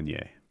of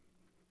Kanye.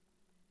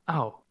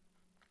 Oh.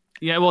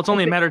 Yeah, well, it's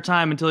only a matter of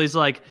time until he's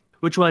like,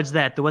 which one's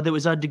that? The one that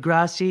was on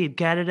Degrassi in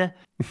Canada?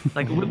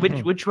 Like,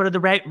 which one of the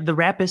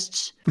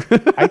rapists?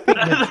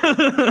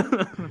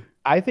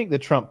 I think that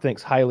Trump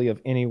thinks highly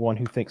of anyone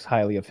who thinks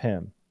highly of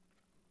him.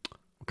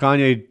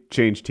 Kanye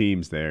changed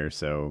teams there,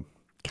 so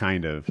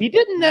kind of. He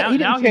didn't. Now He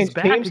didn't he's change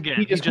back teams. again.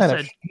 He just He just kind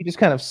of. said- He just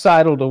kind of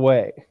sidled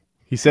away.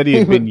 He said he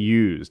had been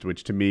used,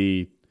 which to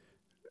me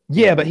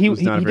Yeah, but he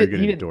was not a very good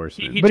didn't.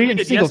 endorsement. he But he didn't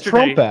tweeted single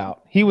yesterday- Trump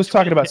out. He was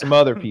talking about some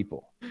other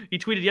people. He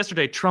tweeted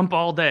yesterday, Trump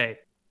all day.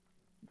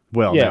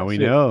 Well, Yeah, now we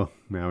so- know.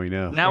 Now we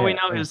know. Now we Yeah,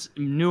 know yeah. his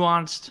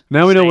nuanced.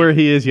 Now we know stand. where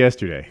he is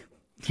yesterday.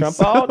 Trump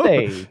So- all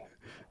day.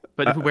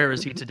 But where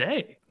is he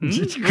today?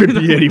 It Hmm? could be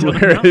We don't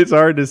anywhere. know. It's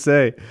hard to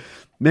say.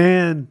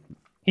 Man,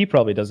 He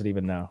probably doesn't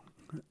even know.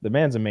 The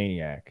man's a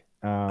maniac.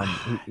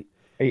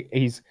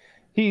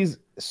 He's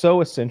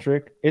so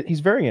eccentric. He's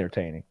very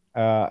entertaining.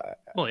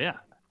 Well, yeah.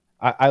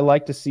 I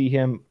like to see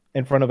him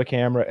in front of a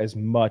camera as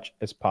much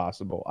as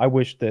possible. I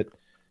wish that,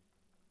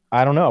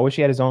 I don't know. I wish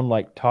he had his own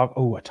like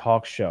a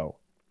talk show.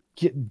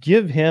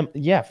 Give him,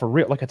 yeah, for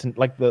real.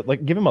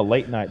 Give him a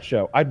late night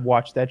show. I'd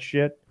watch that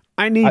shit.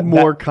 I need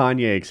more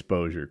Kanye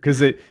exposure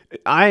because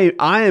I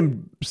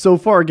am so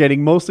far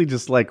getting mostly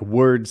just like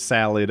word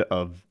salad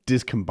of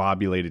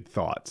discombobulated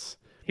thoughts.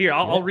 Here,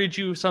 I'll read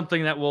you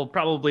something that will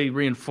probably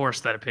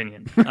reinforce that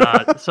opinion.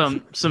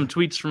 Some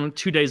tweets from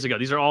 2 days ago.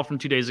 These are all from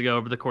 2 days ago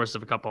over the course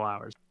of a couple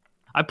hours.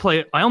 I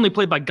only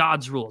play by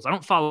God's rules. I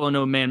don't follow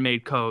no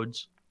man-made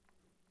codes.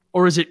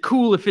 Or is it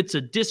cool if it's a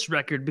diss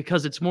record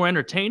because it's more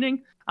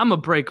entertaining? I'ma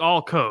break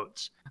all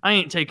codes. I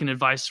ain't taking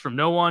advice from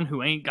no one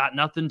who ain't got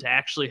nothing to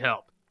actually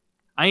help.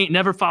 I ain't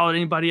never followed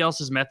anybody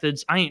else's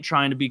methods. I ain't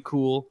trying to be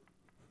cool.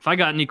 If I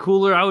got any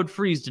cooler, I would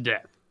freeze to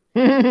death.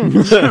 I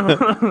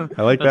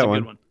like That's that a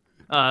one. good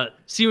one.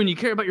 See, when you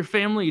care about your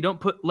family, you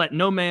don't let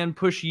no man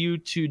push you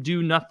to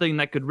do nothing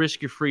that could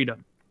risk your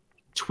freedom.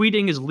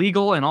 Tweeting is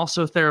legal and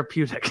also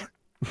therapeutic.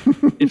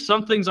 If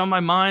something's on my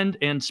mind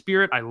and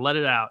spirit, I let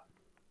it out.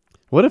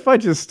 What if I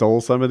just stole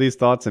some of these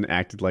thoughts and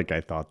acted like I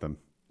thought them?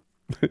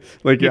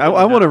 Like People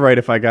I want to know. write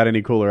if I got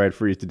any cooler, I'd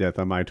freeze to death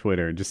on my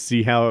Twitter and just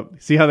see how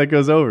that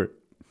goes over.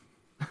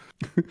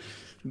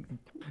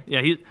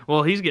 Yeah,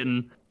 he's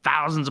getting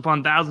thousands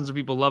upon thousands of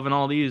people loving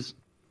all these.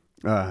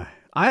 My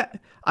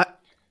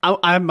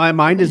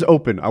mind is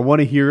open. I want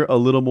to hear a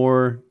little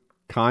more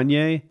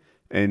Kanye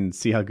and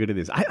see how good it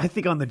is. I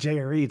think on the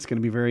JRE it's going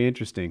to be very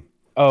interesting.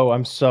 Oh,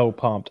 I'm so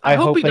pumped. I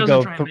hope he they doesn't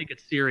go. try and make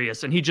it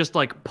serious, and he just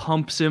like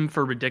pumps him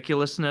for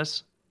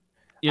ridiculousness.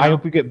 You I know?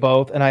 hope we get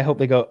both, and I hope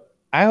they go.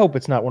 I hope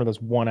it's not one of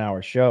those 1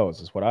 hour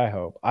shows. Is what I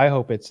hope. I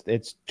hope it's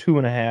 2.5,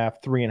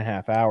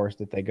 3.5 hours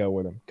that they go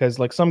with them. Because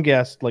like some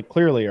guests, like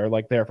clearly are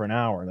like there for an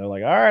hour, and they're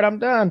like, all right, I'm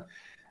done.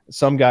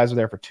 Some guys are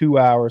there for 2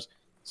 hours.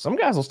 Some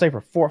guys will stay for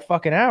 4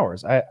 fucking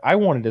hours. I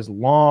want it as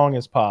long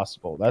as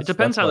possible. It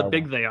depends how what I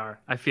big want. they are.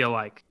 I feel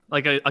like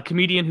a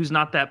comedian who's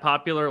not that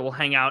popular will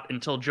hang out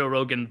until Joe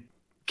Rogan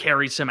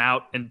carries him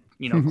out and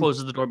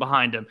closes the door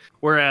behind him.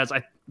 Whereas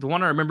the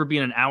one I remember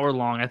being an hour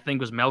long, I think,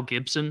 was Mel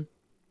Gibson.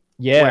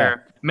 Yeah.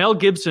 Where Mel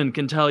Gibson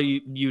can tell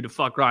you to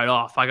fuck right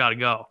off. I gotta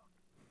go.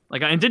 I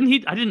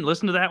didn't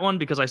listen to that one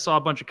because I saw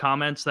a bunch of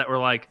comments that were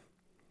like,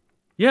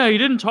 yeah, he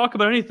didn't talk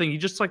about anything. He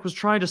just like was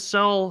trying to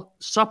sell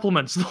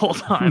supplements the whole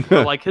time,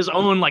 or like his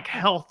own like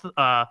health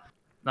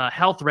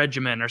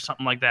regimen or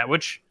something like that.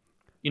 Which,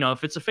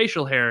 if it's a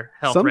facial hair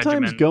health regimen,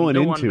 Sometimes going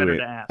no one into better it,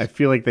 to ask. I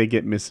feel like they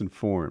get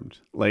misinformed.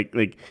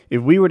 Like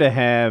if we were to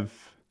have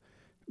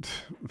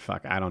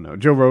fuck, I don't know,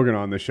 Joe Rogan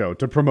on the show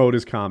to promote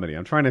his comedy.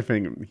 I'm trying to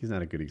think. He's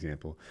not a good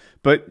example,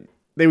 but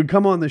they would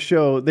come on the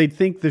show. They'd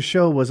think the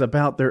show was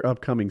about their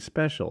upcoming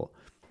special,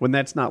 when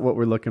that's not what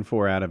we're looking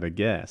for out of a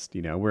guest.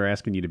 You know, we're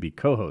asking you to be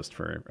co-host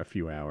for a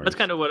few hours. That's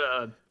kind of what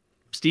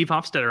Steve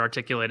Hofstetter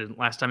articulated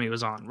last time he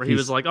was on, where he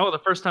was like, "Oh, the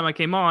first time I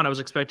came on, I was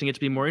expecting it to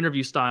be more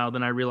interview style.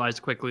 Then I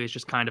realized quickly it's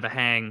just kind of a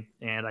hang,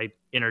 and I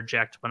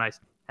interject when I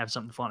have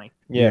something funny."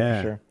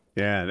 Yeah, for sure.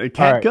 Yeah,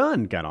 Cat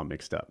Gunn got all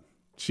mixed up.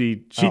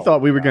 She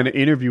thought we were going to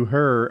interview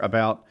her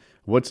about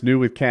what's new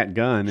with Cat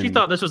Gunn. She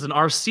thought this was an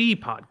RC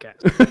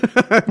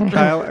podcast.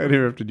 Kyle, I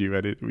interrupted you.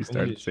 We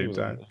started at the same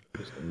time.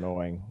 Just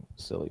annoying,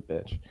 silly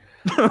bitch.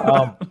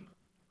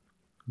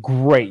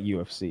 Great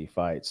UFC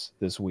fights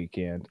this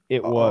weekend.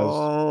 It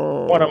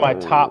was one of my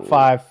top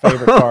 5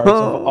 favorite cards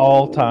of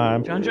all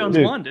time. John Jones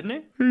won, didn't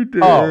he? He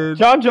did. Oh,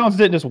 John Jones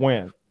didn't just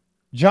win.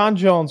 John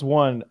Jones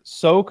won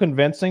so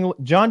convincingly.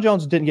 John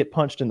Jones didn't get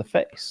punched in the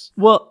face.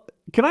 Well,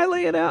 can I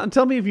lay it out and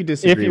tell me if you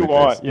disagree? If you with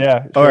want, this?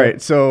 yeah. All sure.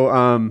 right.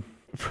 So,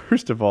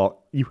 first of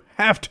all, you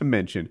have to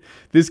mention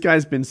this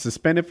guy's been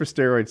suspended for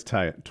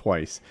steroids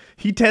twice.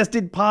 He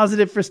tested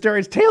positive for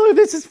steroids. Taylor,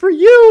 this is for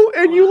you,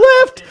 and you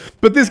left.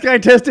 But this guy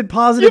tested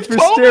positive for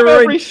told him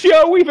steroids. every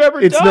show we've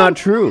ever done. It's not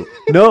true.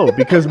 No,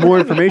 because more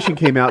information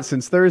came out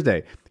since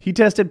Thursday. He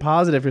tested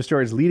positive for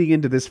steroids leading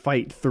into this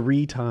fight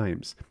 3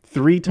 times.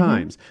 3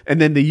 times.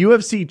 And then the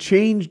UFC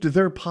changed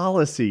their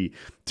policy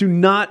to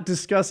not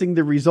discussing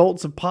the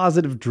results of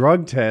positive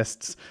drug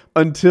tests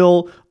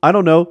until, I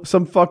don't know,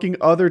 some fucking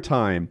other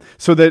time.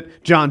 So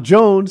that John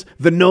Jones,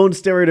 the known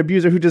steroid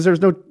abuser who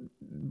deserves no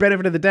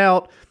benefit of the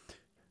doubt,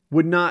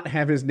 would not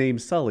have his name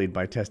sullied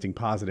by testing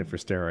positive for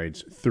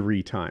steroids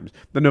 3 times.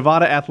 The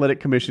Nevada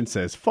Athletic Commission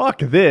says, fuck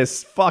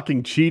this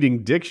fucking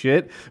cheating dick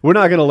shit. We're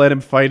not going to let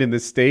him fight in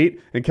this state.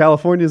 And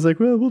California's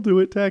like, well, we'll do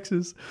it,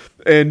 taxes.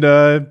 And,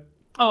 oh,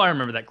 I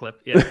remember that clip.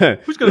 Yeah.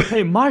 Who's going to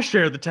pay my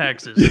share of the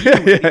taxes?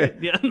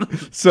 Yeah.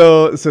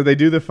 So they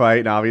do the fight,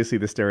 and obviously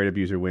the steroid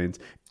abuser wins.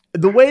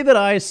 The way that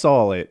I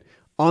saw it,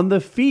 on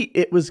the feet,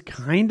 it was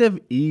kind of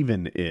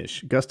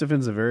even-ish.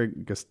 Gustafson's a very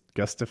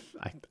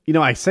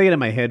I say it in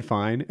my head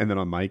fine, and then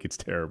on mic it's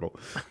terrible.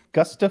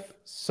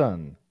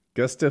 Gustafsson.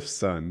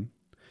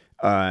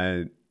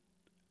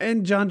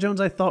 And John Jones,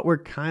 I thought were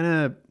kind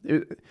of...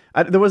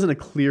 there wasn't a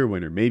clear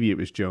winner. Maybe it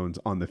was Jones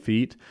on the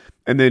feet.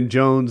 And then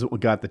Jones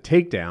got the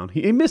takedown.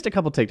 He missed a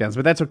couple takedowns,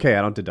 but that's okay.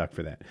 I don't deduct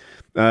for that.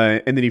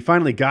 And then he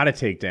finally got a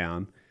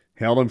takedown,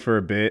 held him for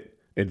a bit,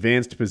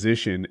 advanced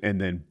position, and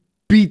then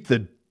beat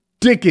the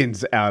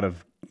dickens out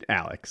of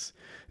Alex.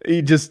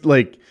 He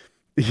started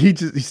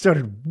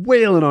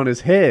wailing on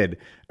his head.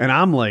 And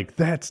I'm like,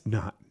 that's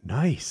not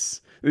nice.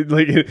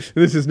 Like,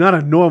 this is not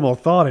a normal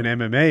thought in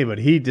MMA, but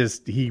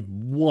he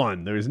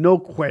won. There's no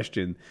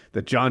question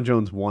that John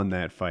Jones won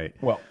that fight.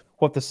 Well,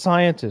 what the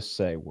scientists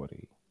say,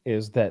 Woody,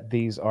 is that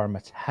these are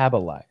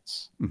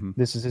metabolites. Mm-hmm.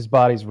 This is his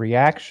body's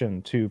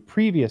reaction to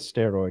previous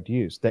steroid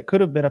use that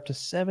could have been up to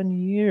 7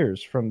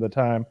 years from the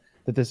time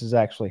that this is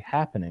actually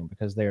happening,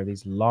 because they are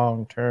these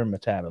long-term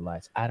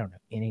metabolites. I don't know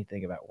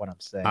anything about what I'm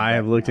saying. I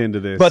have looked into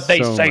this, but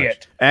they say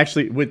it.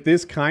 Actually, with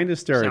this kind of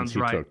steroids, Sounds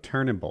right. took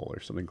Turinabol or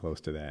something close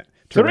to that.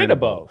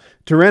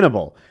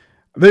 Turinabol.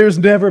 There's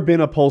never been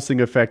a pulsing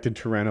effect in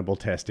Turinabol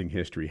testing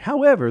history.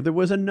 However, there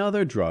was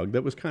another drug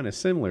that was kind of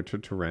similar to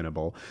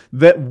Turinabol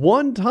that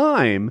one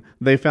time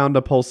they found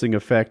a pulsing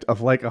effect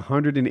of like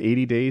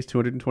 180 days,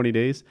 220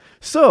 days.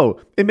 So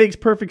it makes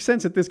perfect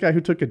sense that this guy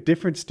who took a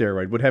different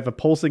steroid would have a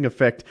pulsing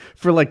effect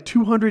for like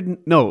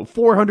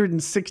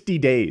 460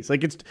 days.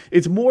 Like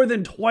it's more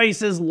than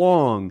twice as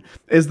long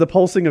as the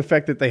pulsing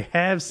effect that they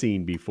have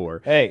seen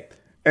before. Hey,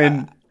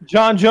 and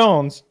John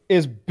Jones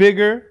is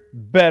bigger,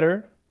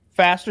 better,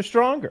 faster,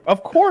 stronger.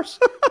 Of course,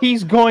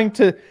 he's going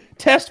to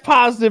test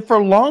positive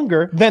for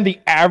longer than the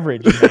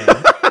average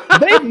man.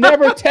 They've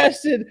never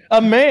tested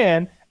a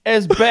man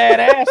as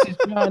badass as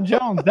John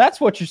Jones. That's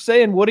what you're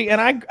saying, Woody,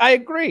 and I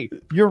agree.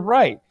 You're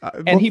right,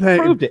 and he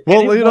proved it.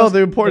 Well,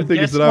 the important thing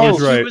is that I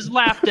was right. He was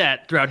laughed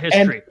at throughout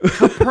history.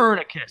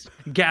 Copernicus,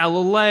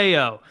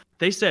 Galileo.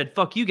 They said,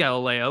 "Fuck you,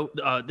 Galileo.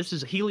 This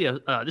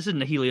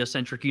isn't a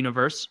heliocentric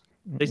universe."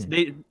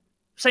 They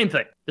same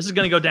thing. This is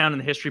going to go down in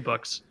the history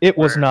books. It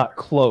was not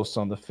close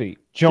on the feet.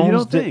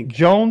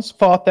 Jones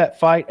fought that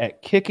fight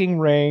at kicking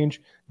range.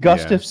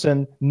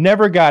 Gustafsson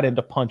never got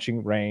into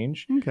punching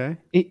range. Okay.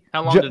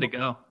 How long did it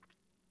go?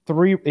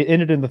 It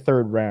ended in the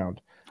 3rd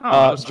round.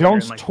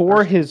 Jones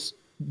tore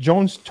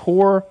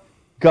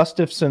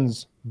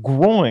Gustafsson's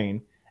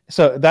groin.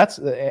 So that's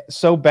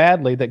so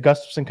badly that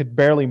Gustafsson could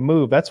barely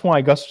move. That's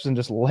why Gustafsson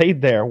just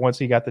laid there once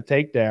he got the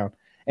takedown,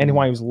 and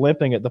why he was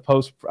limping at the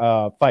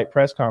post-fight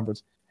press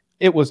conference.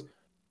 It was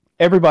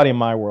everybody in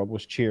my world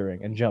was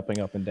cheering and jumping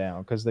up and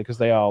down because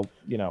they all,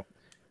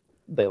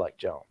 they like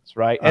Jones,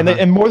 right? Uh-huh.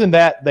 And more than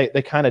that,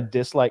 they kind of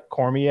dislike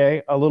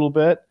Cormier a little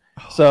bit.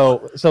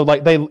 So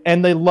like they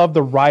love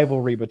the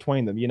rivalry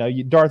between them.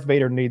 Darth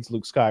Vader needs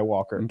Luke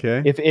Skywalker.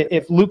 Okay.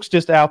 If Luke's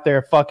just out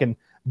there fucking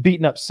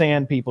beating up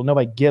sand people,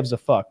 nobody gives a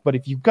fuck. But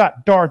if you've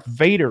got Darth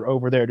Vader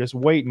over there just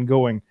waiting,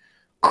 going,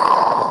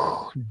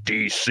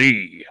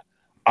 DC,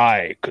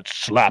 I could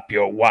slap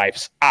your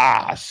wife's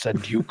ass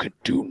and you could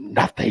do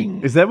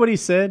nothing. Is that what he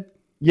said?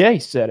 Yeah, he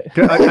said it.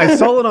 I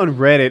saw it on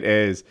Reddit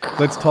as,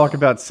 let's talk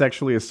about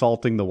sexually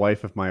assaulting the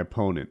wife of my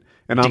opponent.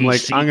 And I'm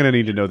like, I'm going to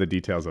need to know the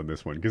details on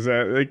this one. Because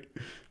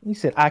he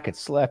said, I could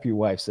slap your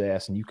wife's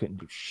ass and you couldn't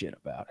do shit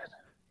about it.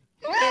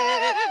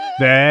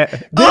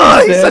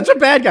 He's such a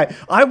bad guy.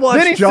 I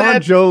watched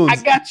John Jones. I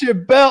got your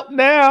belt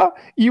now.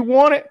 You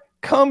want it?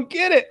 Come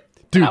get it.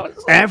 Dude,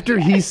 after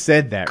he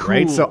said that, cool.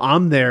 Right? So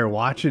I'm there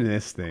watching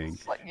this thing.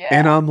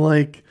 And I'm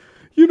like,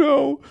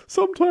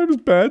 sometimes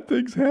bad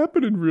things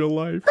happen in real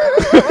life.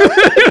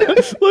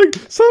 Like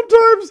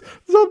sometimes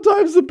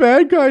the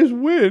bad guys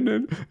win,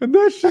 and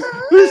that's just,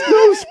 there's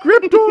no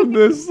script on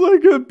this.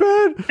 Like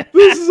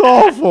this is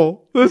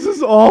awful. This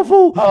is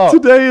awful.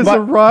 Today is a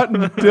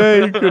rotten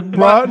day.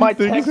 My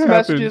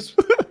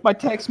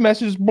text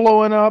messages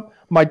blowing up.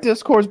 My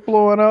Discord's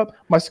blowing up.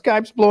 My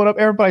Skype's blowing up.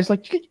 Everybody's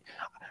like,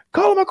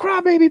 call him a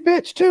crybaby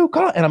bitch too.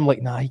 And I'm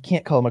like, nah, he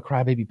can't call him a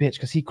crybaby bitch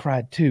because he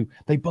cried too.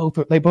 They both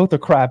are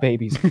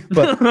crybabies.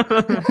 But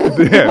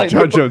yeah,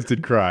 John Jones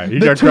did cry.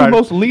 The two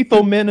most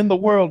lethal men in the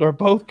world are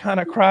both kind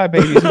of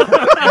crybabies.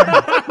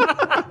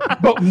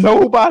 But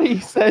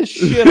nobody says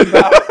shit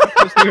about it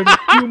because they're the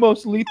two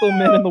most lethal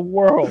men in the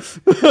world.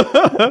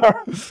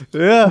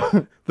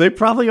 Yeah, they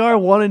probably are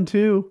 1 and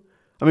 2.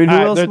 I mean, who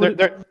else?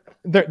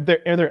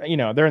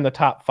 They're in the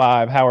top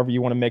 5. However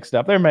you want to mix it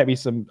up, there might be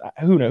some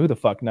who the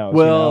fuck knows.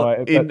 Well,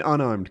 in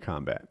unarmed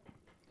combat.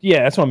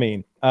 Yeah, that's what I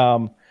mean.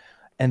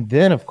 And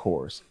then of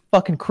course,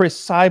 fucking Chris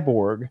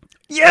Cyborg.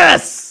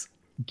 Yes,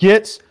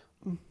 gets.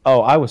 Oh,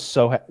 I was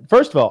so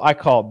first of all, I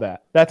called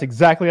that. That's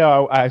exactly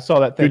how I saw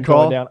that thing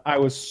going down. I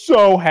was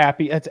so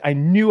happy. I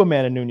knew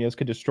Amanda Nunes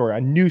could destroy her. I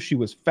knew she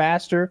was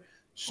faster,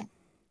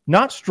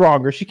 not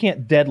stronger. She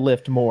can't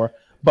deadlift more,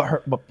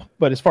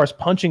 but as far as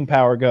punching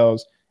power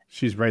goes.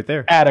 She's right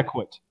there.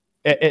 Adequate.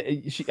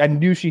 I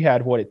knew she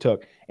had what it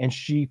took, and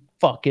she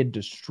fucking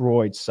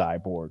destroyed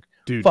Cyborg.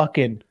 Dude.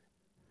 Fucking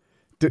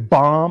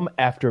bomb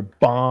after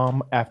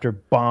bomb after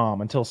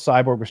bomb until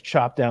Cyborg was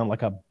chopped down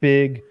like a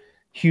big,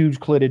 huge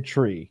clitted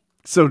tree.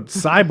 So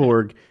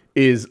Cyborg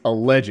is a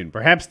legend,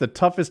 perhaps the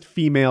toughest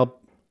female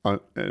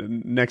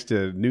next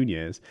to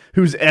Nunes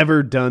who's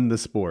ever done the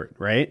sport,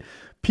 right?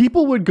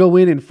 People would go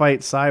in and fight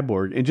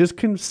Cyborg and just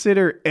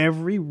consider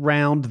every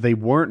round they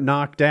weren't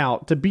knocked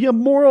out to be a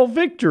moral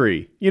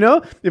victory.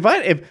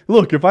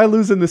 If I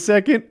lose in the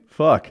second,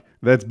 fuck,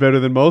 that's better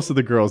than most of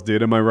the girls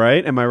did. Am I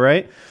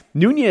right?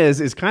 Nunes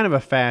is kind of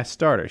a fast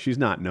starter. She's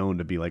not known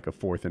to be like a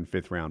 4th and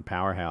 5th round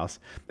powerhouse.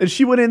 And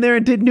she went in there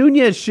and did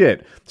Nunes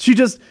shit. She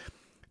just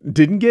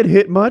didn't get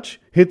hit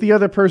much, hit the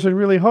other person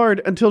really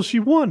hard until she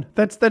won.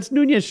 That's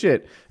Nunes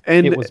shit.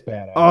 And it was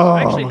badass.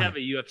 I actually have a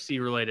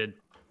UFC related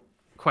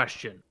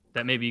question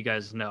that maybe you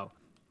guys know.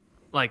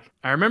 Like,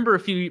 I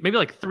remember maybe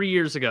like 3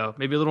 years ago,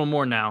 maybe a little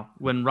more now,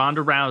 when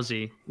Ronda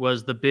Rousey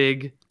was the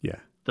big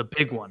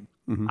one.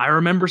 Mm-hmm. I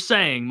remember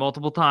saying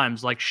multiple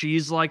times, like,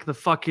 she's like the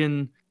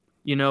fucking,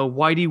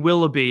 Whitey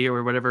Willoughby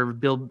or whatever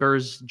Bill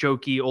Burr's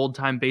jokey old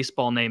time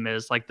baseball name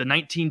is, like the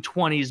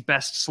 1920s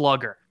best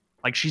slugger.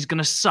 Like, she's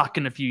gonna suck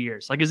in a few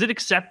years. Like, is it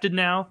accepted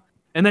now?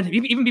 And then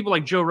even people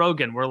like Joe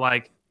Rogan were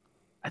like,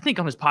 I think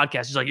on his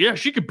podcast, he's like, yeah,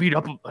 she could beat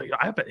up.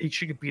 I bet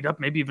she could beat up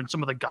maybe even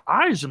some of the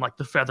guys in like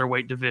the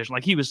featherweight division.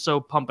 Like, he was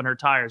so pumping her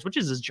tires, which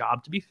is his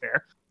job, to be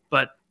fair.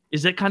 But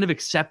is it kind of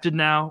accepted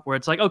now, where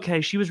it's like, okay,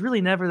 she was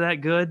really never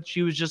that good.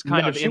 She was just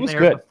kind of in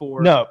there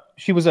before. No,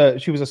 she was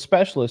a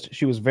specialist.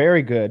 She was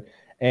very good,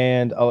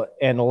 and a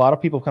lot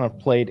of people kind of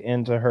played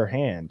into her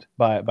hand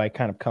by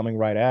kind of coming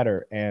right at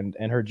her. And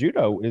her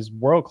judo is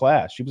world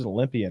class. She was an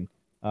Olympian,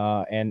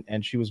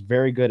 and she was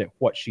very good at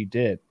what she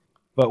did.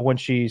 But when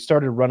she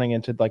started running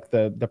into like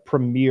the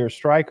premier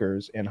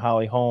strikers in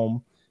Holly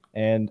Holm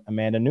and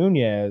Amanda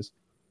Nunes,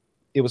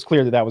 it was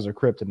clear that was her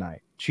kryptonite.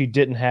 She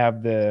didn't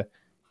have the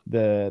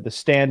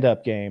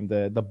stand-up game,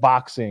 the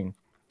boxing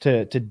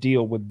to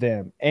deal with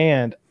them.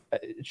 And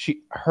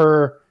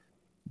her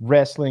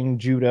wrestling,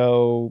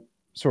 judo,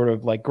 sort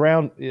of like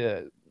ground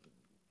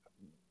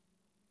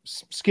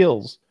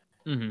skills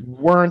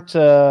weren't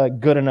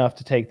good enough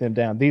to take them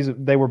down.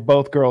 They were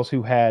both girls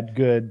who had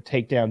good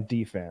takedown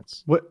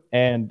defense.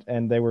 And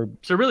they were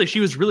so really she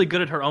was really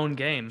good at her own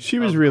game. She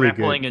was really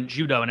grappling good and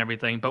judo and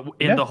everything, but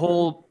in the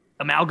whole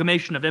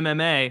amalgamation of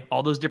MMA,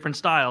 all those different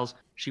styles,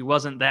 she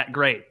wasn't that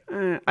great.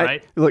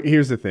 Right? Look,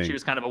 here's the thing. She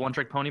was kind of a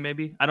one-trick pony,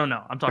 maybe. I don't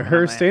know. I'm talking.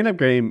 Her stand-up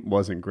game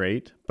wasn't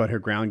great, but her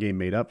ground game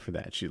made up for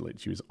that. She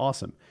was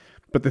awesome.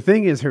 But the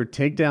thing is, her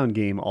takedown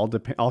game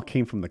all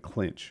came from the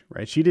clinch,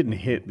 right? She didn't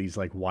hit these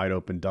like wide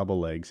open double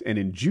legs. And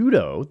in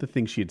judo, the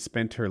thing she had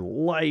spent her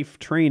life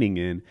training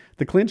in,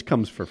 the clinch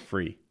comes for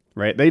free,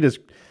 right? They just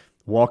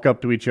walk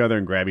up to each other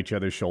and grab each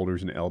other's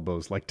shoulders and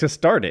elbows, like to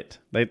start it.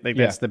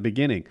 That's the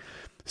beginning.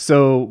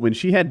 So when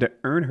she had to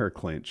earn her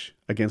clinch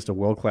against a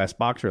world-class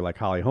boxer like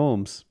Holly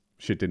Holmes,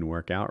 shit didn't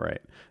work out right.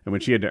 And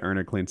when she had to earn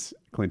her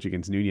clinch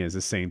against Nunes,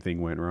 the same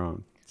thing went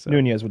wrong.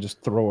 Nunez would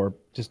just throw her,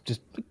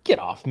 just get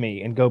off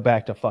me and go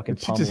back to fucking.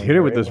 She just hit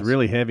her with those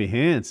really heavy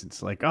hands.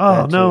 It's like,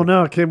 oh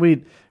no, can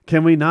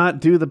we not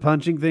do the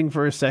punching thing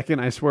for a second?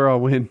 I swear I'll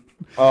win.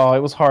 Oh, it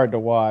was hard to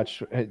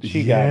watch.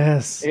 She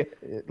got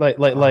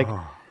like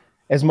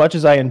as much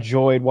as I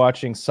enjoyed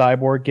watching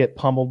Cyborg get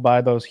pummeled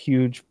by those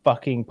huge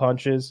fucking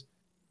punches,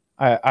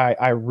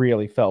 I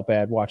really felt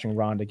bad watching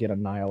Ronda get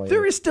annihilated.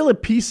 There is still a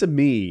piece of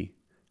me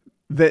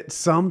that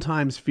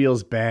sometimes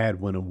feels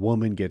bad when a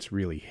woman gets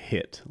really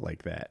hit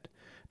like that.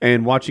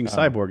 And watching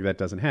Cyborg, that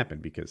doesn't happen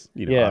because,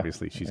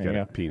 obviously she's got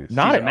a penis.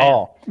 Not at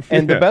all.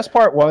 And the best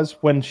part was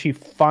when she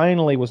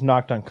finally was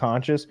knocked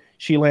unconscious,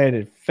 she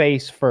landed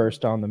face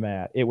first on the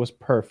mat. It was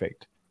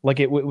perfect. Like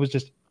it was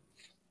just,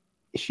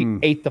 she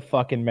ate the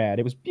fucking mat.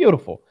 It was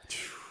beautiful.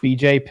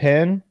 BJ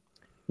Penn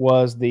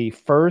was the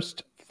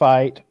first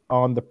fight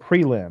on the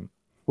prelim,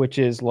 which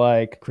is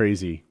like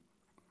crazy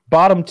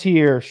bottom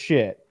tier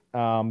shit.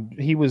 He's I mean,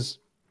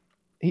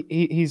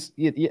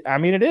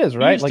 it is,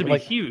 right? He used to be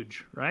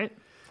huge, right?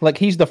 Like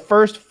he's the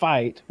first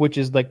fight, which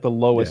is like the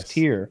lowest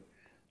tier,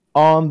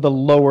 on the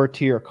lower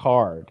tier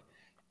card.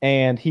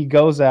 And he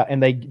goes out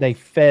and they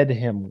fed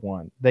him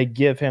one. They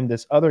give him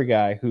this other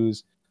guy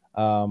who's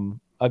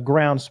a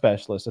ground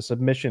specialist, a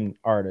submission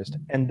artist.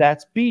 And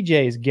that's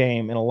BJ's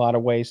game in a lot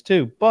of ways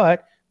too.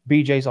 But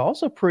BJ's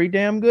also pretty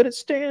damn good at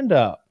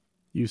stand-up.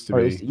 Used to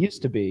be.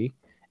 Used to be.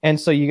 And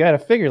so you got to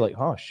figure like,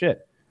 oh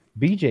shit,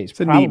 BJ's it's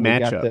probably a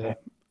neat matchup.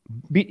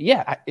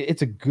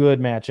 It's a good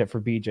matchup for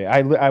BJ.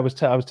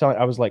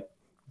 I was like,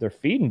 they're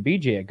feeding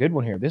BJ a good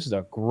one here. This is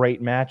a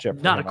great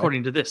matchup. Not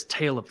according to this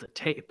tale of the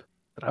tape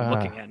that I'm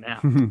looking at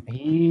now.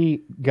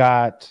 He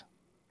got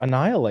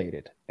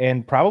annihilated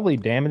and probably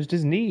damaged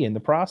his knee in the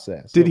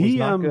process. Did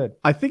he?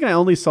 I think I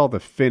only saw the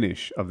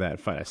finish of that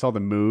fight. I saw the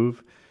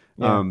move.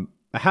 Yeah.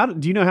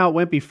 Do you know how it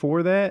went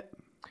before that?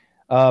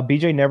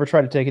 BJ never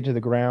tried to take it to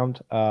the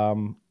ground. I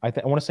want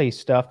to say he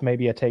stuffed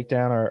maybe a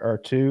takedown or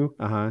two.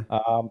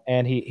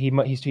 And he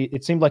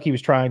it seemed like he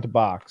was trying to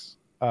box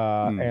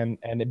and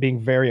it being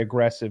very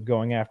aggressive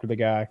going after the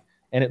guy.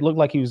 And it looked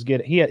like he was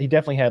he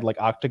definitely had like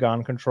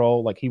octagon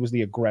control, like he was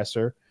the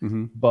aggressor.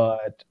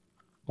 But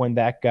when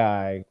that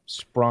guy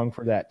sprung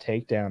for that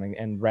takedown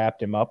and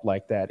wrapped him up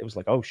like that, it was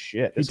like, oh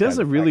shit! He does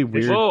a really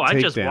weird. Whoa! Takedown.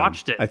 I just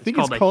watched it. I think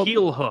it's called a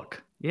heel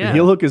hook. Yeah, the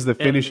heel hook is the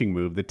finishing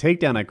move. The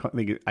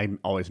takedown, I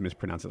always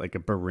mispronounce it, like a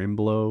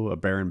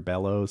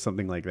berimbolo,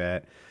 something like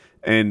that.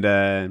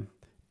 And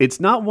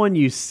it's not one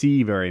you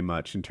see very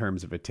much in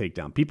terms of a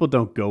takedown. People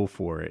don't go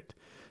for it,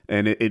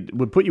 and it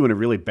would put you in a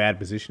really bad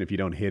position if you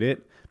don't hit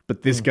it.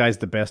 But this guy's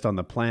the best on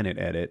the planet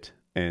at it,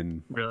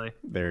 and really,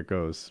 there it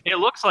goes. It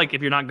looks like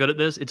if you're not good at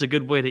this, it's a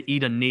good way to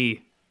eat a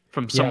knee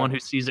from someone who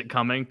sees it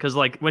coming. Because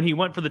like when he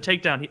went for the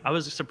takedown, I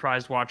was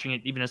surprised watching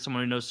it, even as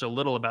someone who knows so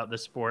little about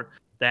this sport,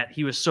 that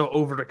he was so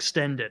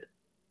overextended.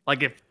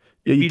 Like if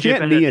you BJ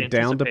can't knee a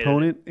downed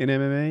opponent in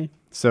MMA,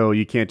 so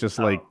you can't just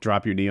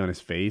drop your knee on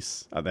his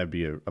face. That'd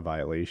be a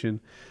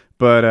violation.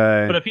 But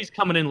if he's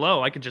coming in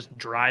low, I could just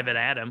drive it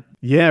at him.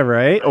 Yeah,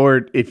 right.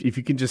 Or if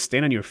you can just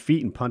stand on your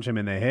feet and punch him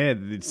in the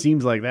head, it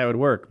seems like that would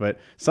work. But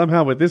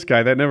somehow with this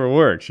guy, that never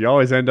works. You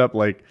always end up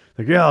like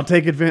yeah, I'll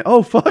take advantage.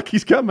 Oh fuck,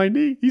 he's got my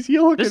knee. He's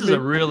heel hooking. This is a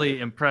really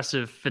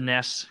impressive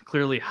finesse,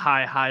 clearly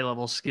high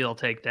level skill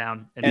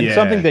takedown, and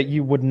something that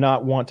you would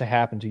not want to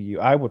happen to you.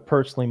 I would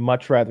personally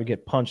much rather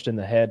get punched in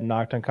the head and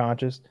knocked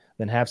unconscious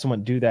than have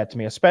someone do that to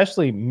me,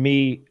 especially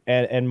me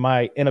and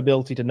my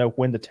inability to know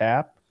when to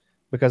tap.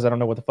 Because I don't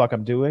know what the fuck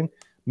I'm doing.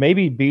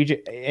 Maybe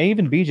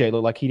BJ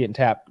looked like he didn't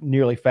tap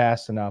nearly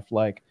fast enough.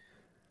 Like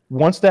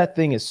once that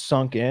thing is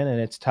sunk in and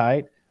it's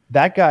tight,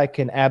 that guy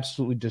can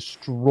absolutely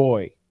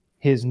destroy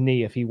his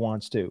knee if he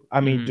wants to. I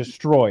mean,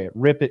 destroy it,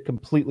 rip it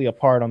completely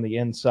apart on the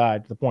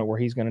inside to the point where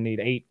he's going to need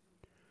 8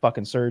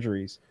 fucking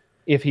surgeries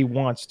if he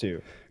wants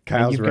to.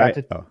 Kyle's right.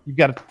 You've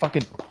got to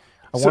fucking.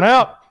 I want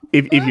out.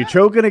 If you're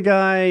choking a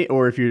guy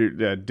or if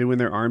you're doing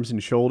their arms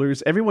and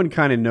shoulders, everyone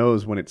kind of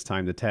knows when it's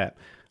time to tap.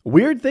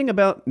 Weird thing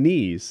about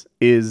knees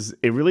is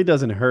it really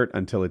doesn't hurt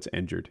until it's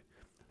injured.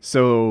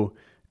 So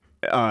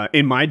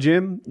in my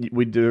gym,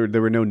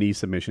 there were no knee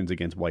submissions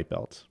against white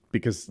belts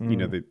because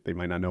they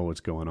might not know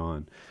what's going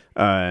on.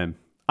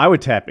 I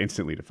would tap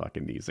instantly to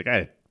fucking knees. Like I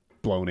had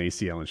blown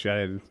ACL and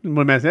shit.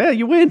 One man said, "Hey,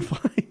 you win,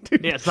 fine,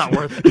 dude." Yeah, it's not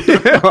worth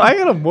it. I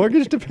got a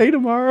mortgage to pay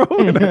tomorrow,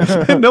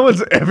 and no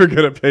one's ever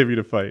gonna pay me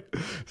to fight.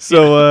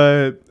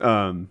 So,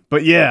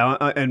 but yeah,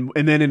 and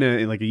then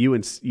in like a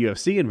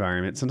UFC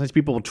environment, sometimes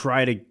people will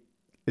try to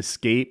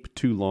escape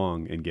too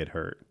long and get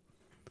hurt.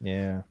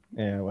 Yeah,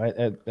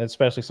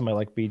 especially somebody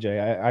like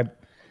BJ.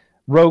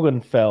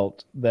 Rogan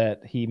felt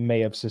that he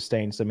may have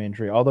sustained some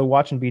injury. Although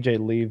watching BJ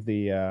leave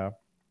the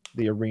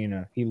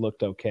arena, he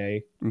looked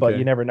okay. But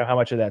you never know how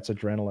much of that's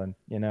adrenaline,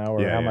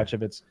 or how much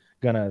of it's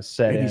gonna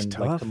set in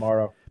like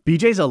tomorrow.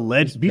 BJ's a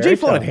legend. BJ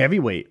fought at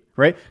heavyweight,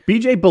 right?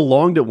 BJ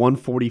belonged at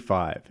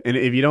 145, and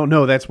if you don't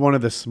know, that's one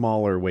of the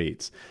smaller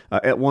weights.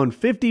 At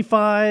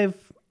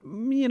 155,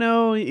 you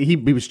know, he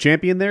was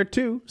champion there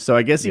too, so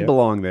I guess he Yeah.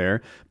 belonged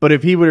there. But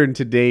if he were in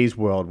today's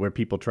world where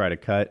people try to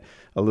cut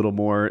a little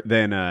more,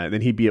 then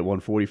he'd be at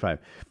 145.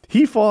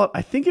 He fought,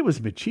 I think it was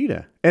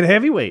Machida at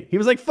heavyweight. He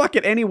was like, "Fuck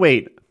it, any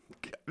weight."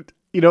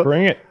 You know,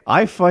 Bring it.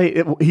 I fight.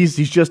 He's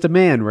just a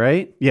man,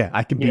 right? Yeah,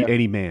 I can beat Yeah.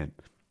 any man,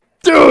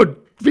 dude.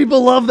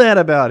 People love that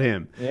about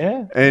him.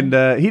 Yeah. And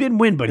he didn't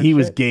win, but he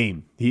was shit.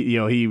 game.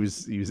 He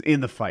was in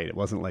the fight. It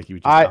wasn't like he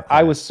was just.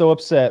 I was so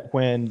upset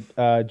when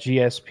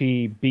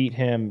GSP beat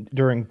him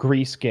during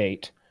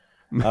Greasegate.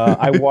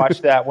 I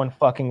watched that one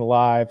fucking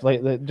live.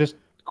 Just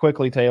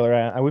quickly,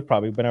 Taylor, we've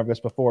probably been over this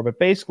before, but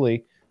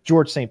basically,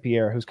 George St.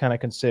 Pierre, who's kind of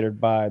considered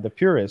by the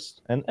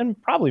purists,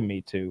 and probably me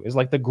too, is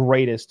like the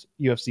greatest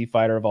UFC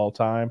fighter of all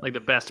time. Like the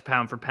best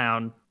pound for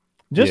pound.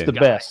 Just Yeah. the Guy.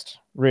 best,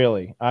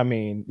 really. I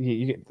mean,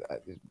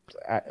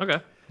 Okay.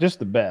 just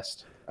the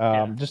best.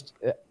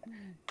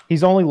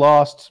 He's only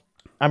lost.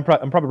 I'm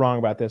probably wrong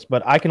about this,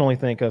 but I can only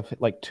think of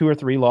like 2 or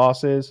 3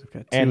 losses,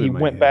 got and two he in my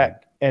went head.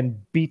 back and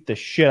beat the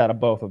shit out of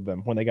both of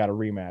them when they got a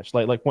rematch.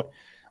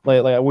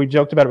 Like we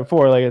joked about it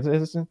before. Like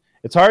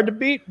it's hard to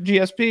beat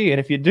GSP, and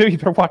if you do, you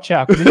better watch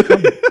out because he's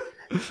coming.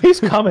 He's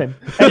coming.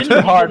 It's Didn't he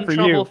get hard in for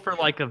trouble you. for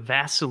like a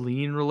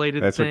Vaseline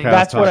related That's what thing? Kyle's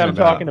That's what talking I'm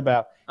about. talking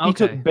about. He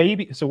Okay. took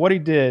baby. So what he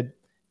did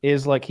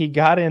is like he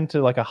got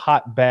into like a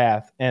hot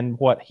bath, and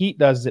what heat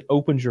does is it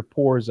opens your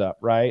pores up,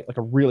 right? Like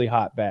a really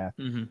hot bath,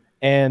 Mhm.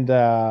 and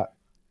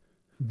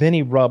then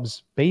he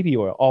rubs baby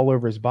oil all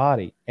over his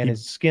body, and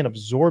his skin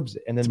absorbs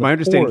it. And then It's the my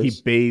understanding he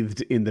pores-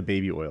 bathed in the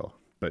baby oil.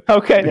 But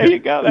Okay, there you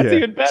go. That's Yeah.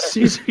 even better.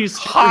 He's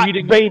Hot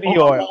eating baby a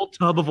oil. whole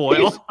tub of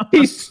oil.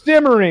 He's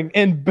simmering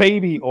in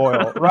baby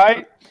oil,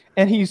 right?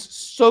 And he's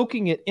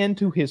soaking it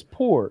into his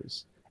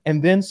pores.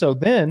 And then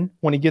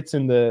when he gets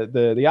in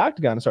the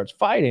octagon and starts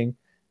fighting,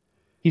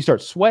 he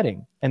starts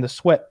sweating, and the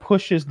sweat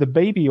pushes the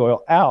baby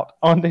oil out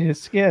onto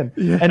his skin.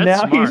 And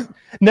That's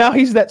now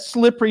he's that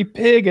slippery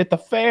pig at the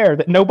fair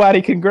that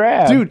nobody can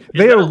grab. dude,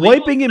 they that are illegal?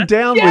 wiping him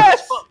down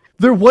Yes! with.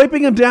 They're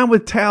wiping him down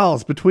with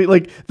towels between.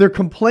 Like they're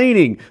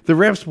complaining. The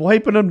refs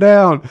wiping him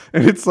down,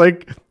 and it's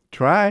like.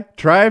 Try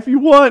if you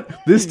want.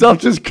 This stuff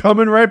just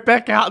coming right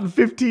back out in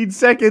 15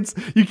 seconds.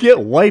 You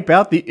can't wipe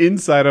out the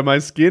inside of my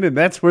skin, and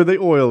that's where the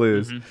oil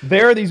is.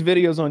 There are these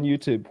videos on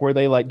YouTube where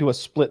they like do a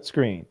split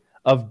screen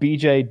of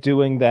BJ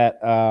doing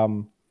that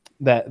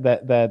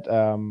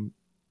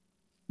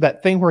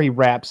that thing where he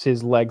wraps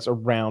his legs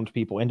around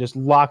people and just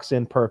locks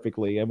in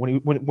perfectly, and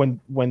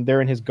when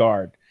they're in his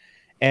guard,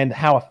 and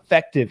how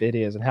effective it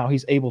is, and how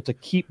he's able to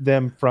keep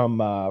them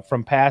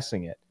from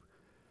passing it.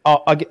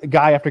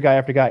 Guy after guy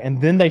after guy,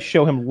 and then they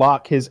show him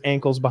lock his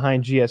ankles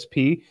behind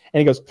GSP, and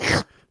he goes,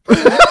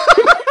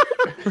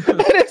 and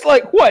it's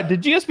like, what?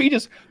 Did GSP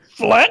just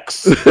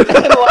flex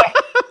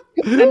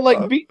and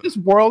like beat this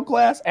world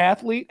class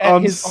athlete at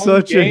I'm his own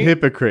such a game?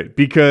 hypocrite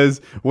because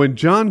when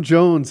John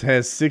Jones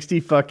has 60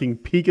 fucking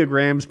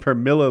picograms per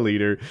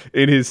milliliter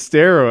in his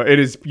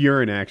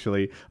urine,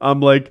 actually,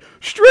 I'm like,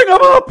 string him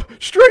up.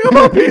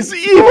 He's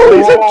evil.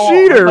 He's a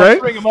cheater, no, right?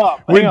 string him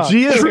up. When Hang on.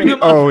 String GSP,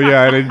 him up. oh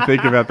yeah, I didn't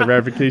think about the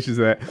ramifications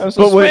of that.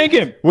 So when, spank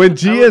him. when I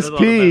wouldn't have thought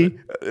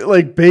GSP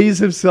like bathes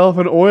himself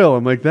in oil,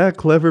 I'm like, that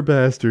clever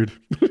bastard.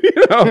 You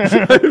know, I'm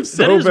That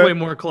so is bad. way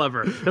more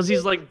clever because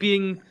he's like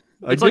being.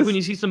 I It's like guess- when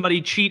you see somebody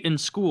cheat in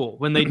school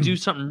when they do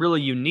something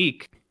really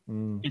unique.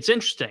 It's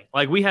interesting.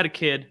 Like we had a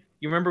kid.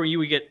 You remember when you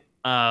would get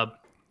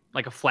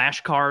like a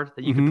flashcard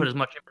that you could put as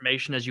much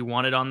information as you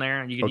wanted on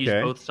there, and you could use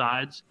Okay. both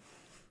sides.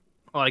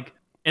 Like,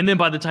 and then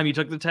by the time you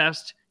took the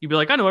test, you'd be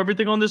like, "I know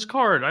everything on this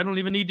card. I don't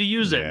even need to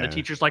use it." And Yeah. the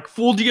teacher's like,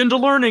 "Fooled you into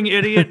learning,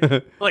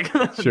 idiot!" Like,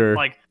 Sure.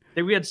 Like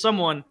we had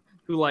someone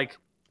who like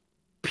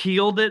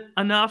peeled it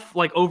enough,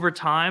 like over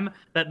time,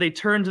 that they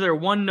turned their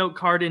one note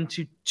card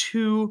into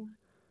 2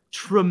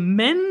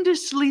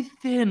 tremendously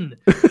thin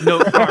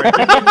note cards,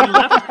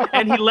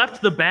 and he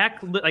left the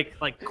back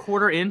like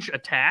quarter inch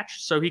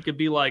attached, so he could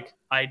be like,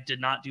 "I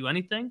did not do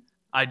anything.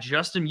 I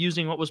just am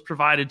using what was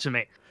provided to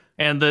me."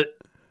 And the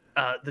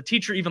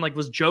teacher even like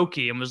was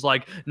jokey and was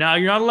like, "Now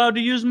you're not allowed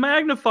to use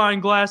magnifying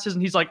glasses."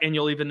 And he's like, "And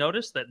you'll even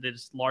notice that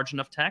it's large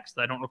enough text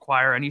that I don't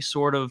require any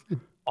sort of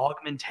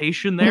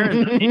augmentation there."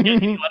 And he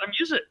let him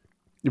use it.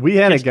 We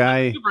had a He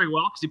guy. didn't do very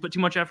well because he put too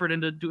much effort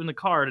into doing the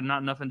card and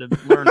not enough into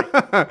learning.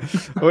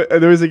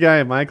 There was a guy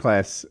in my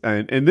class,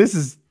 and this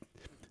is,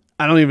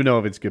 I don't even know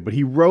if it's good, but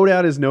he wrote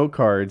out his note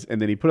cards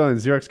and then he put it on a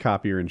Xerox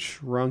copier and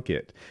shrunk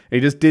it. And he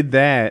just did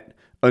that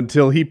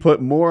until he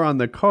put more on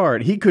the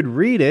card. He could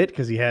read it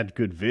because he had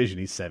good vision.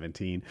 He's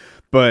 17,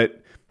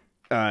 but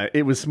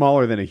it was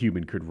smaller than a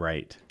human could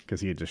write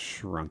because he had just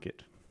shrunk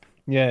it.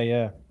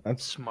 Yeah,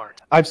 that's Smart.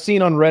 I've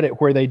seen on Reddit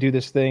where they do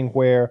this thing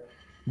where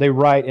they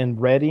write in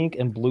red ink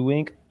and blue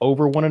ink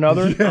over one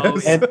another, Oh,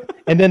 yeah.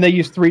 and then they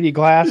use 3D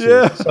glasses,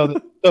 Yeah. so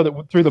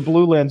that through the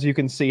blue lens you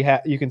can see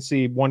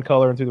one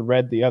color and through the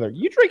red the other.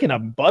 You drinking a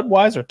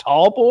Budweiser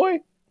Tall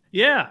Boy?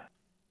 Yeah.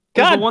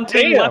 God God,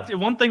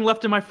 one thing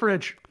left in my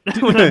fridge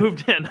when I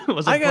moved in.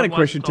 Was I got a Budweiser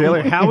question, Tall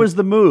Taylor. Boy. How was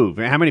the move?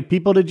 How many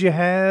people did you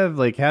have?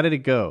 Like, how did it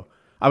go?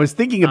 I was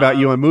thinking about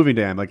you on moving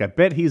day. I'm like, I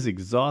bet he's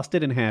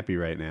exhausted and happy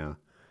right now.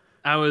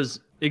 I was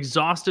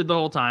exhausted the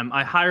whole time.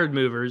 I hired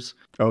movers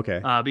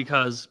Okay.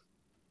 because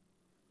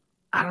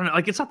I don't know.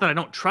 Like, it's not that I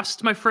don't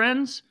trust my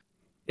friends.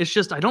 It's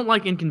just I don't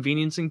like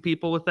inconveniencing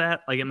people with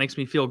that. Like, it makes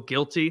me feel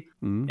guilty.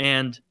 Mhm.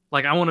 And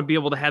like, I want to be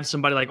able to have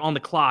somebody like on the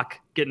clock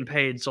getting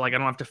paid, so like I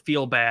don't have to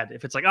feel bad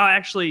if it's like, oh,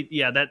 actually,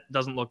 yeah, that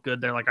doesn't look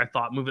good there. Like I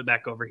thought, move it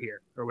back over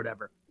here or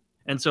whatever.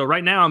 And so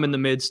right now I'm in the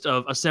midst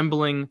of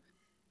assembling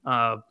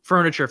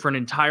furniture for an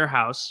entire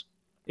house.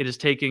 It is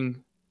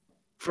taking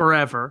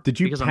forever. Did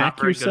you because I'm not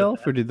pack very good at yourself,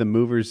 that. or did the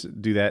movers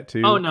do that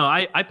too? Oh no,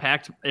 I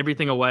packed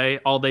everything away.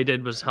 All they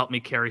did was help me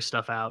carry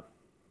stuff out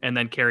and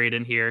then carry it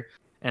in here.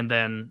 And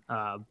then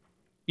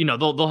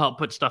they'll help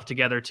put stuff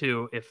together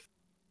too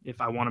if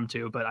I want them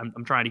to, but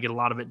I'm trying to get a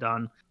lot of it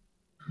done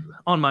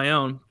on my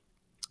own.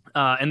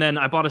 And then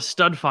I bought a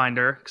stud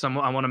finder because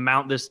I want to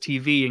mount this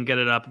TV and get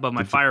it up above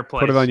my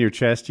fireplace. Put it on your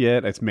chest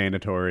yet? It's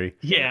mandatory.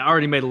 Yeah, I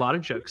already made a lot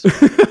of jokes.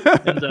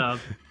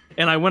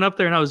 And I went up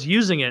there and I was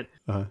using it.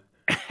 Uh-huh.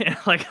 And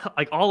like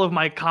all of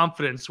my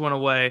confidence went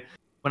away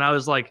when I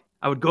was like,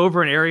 I would go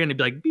over an area and it'd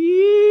be like,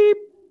 beep.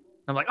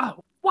 I'm like,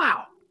 oh,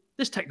 wow,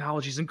 this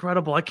technology is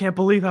incredible. I can't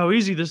believe how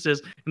easy this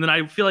is. And then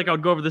I feel like I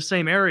would go over the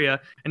same area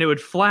and it would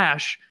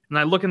flash. And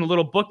I look in the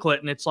little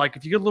booklet and it's like,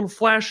 if you get a little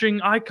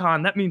flashing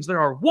icon, that means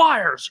there are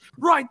wires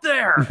right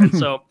there. And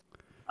so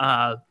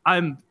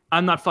I'm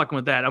not fucking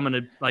with that. I'm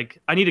going to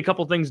I need a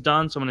couple things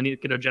done. So I'm going to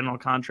need to get a general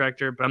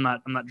contractor, but I'm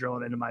not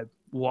drilling into my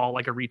wall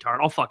like a retard.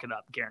 I'll fuck it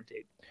up,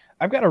 guaranteed.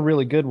 I've got a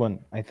really good one,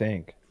 I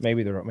think.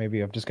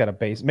 Maybe I've just got a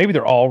base. Maybe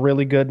they're all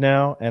really good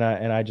now, and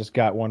I just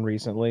got one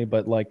recently.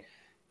 But like,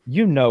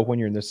 when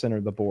you're in the center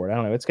of the board, I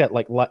don't know. It's got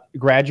like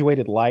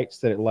graduated lights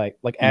that it like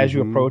as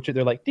you approach it,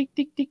 they're like tick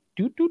tick tick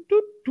doot doot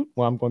doot doot.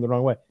 Well, I'm going the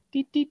wrong way.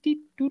 Tick tick tick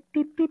doot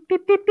doot doot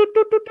doot doot doot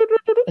doot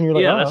doot. And you're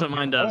like, yeah, oh, that's what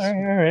mine does. All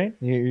right.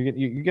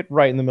 You get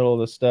right in the middle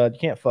of the stud. You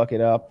can't fuck it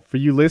up. For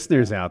you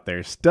listeners out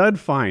there, stud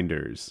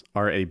finders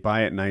are a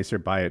buy it nice or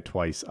buy it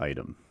twice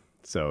item.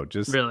 So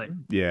just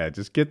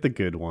get the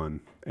good one.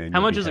 And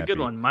how much is a good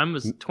one? Mine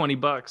was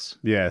 $20.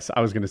 Yes,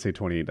 I was going to say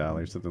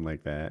 $28, something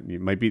like that. We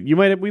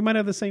might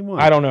have the same one.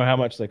 I don't know how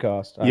much they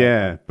cost.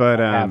 But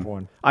I have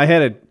one. I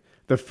had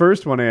the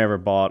first one I ever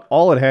bought.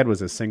 All it had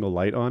was a single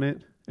light on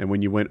it, and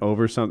when you went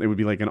over something, it would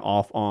be like an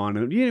off on,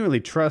 and you didn't really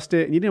trust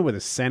it, and you didn't know where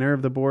the center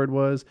of the board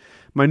was.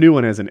 My new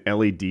one has an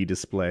LED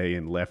display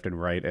and left and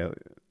right.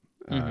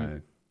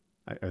 Are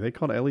they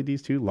called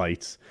LEDs too?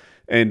 Lights,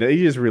 and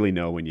you just really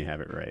know when you have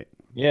it right.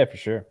 Yeah, for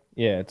sure.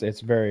 Yeah,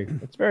 it's very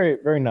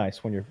very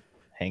nice when you're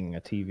hanging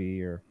a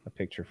TV or a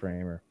picture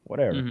frame or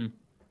whatever. Mm-hmm.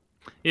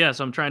 Yeah,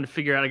 so I'm trying to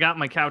figure out. I got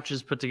my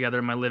couches put together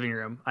in my living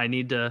room. I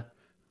need to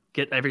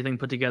get everything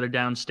put together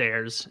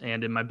downstairs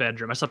and in my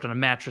bedroom. I slept on a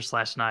mattress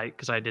last night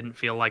because I didn't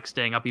feel like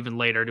staying up even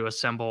later to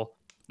assemble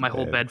my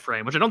whole bed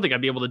frame, which I don't think I'd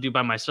be able to do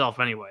by myself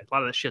anyway. A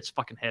lot of that shit's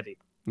fucking heavy.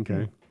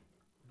 Okay.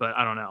 But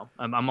I don't know.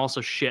 I'm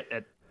also shit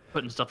at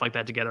putting stuff like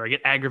that together. I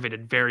get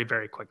aggravated very,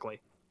 very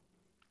quickly.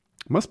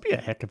 Must be a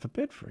heck of a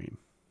bed frame.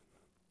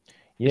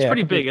 Yeah, it's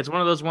pretty big. It's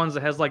one of those ones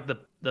that has like the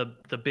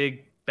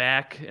big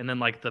back and then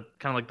like the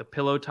kind of like the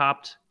pillow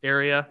topped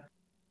area.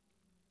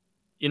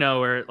 You know,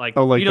 where like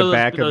the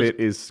back of it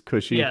is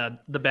cushy. Yeah,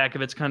 the back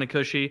of it's kind of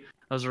cushy.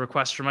 That was a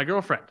request from my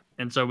girlfriend,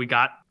 and so we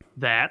got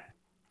that.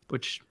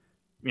 Which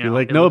you're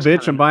like, no,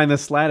 bitch, I'm buying the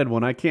slatted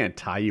one. I can't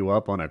tie you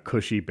up on a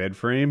cushy bed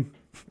frame.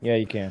 Yeah,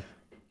 you can.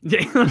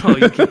 Yeah, no,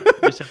 you can't. You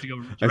just have to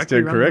go. I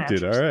stand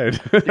corrected. All right.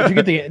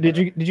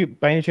 Did you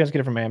by any chance get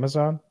it from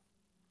Amazon?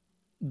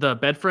 The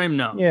bed frame?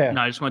 No. Yeah.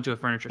 No, I just went to a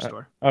furniture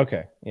store.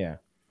 Okay. Yeah.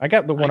 I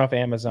got the one off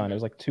Amazon. It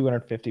was like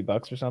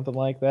 $250 or something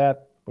like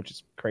that, which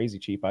is crazy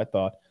cheap, I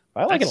thought.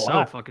 I like That's it a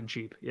lot. so fucking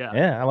cheap. Yeah.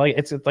 Yeah, I like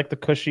it. It's like the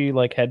cushy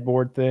like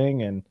headboard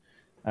thing, and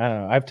I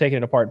don't know. I've taken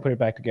it apart and put it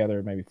back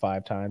together maybe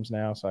 5 times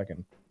now, so I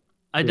can.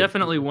 I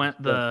definitely went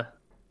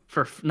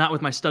for not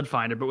with my stud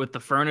finder, but with the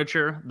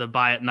furniture, the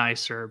buy it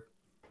nice or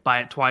buy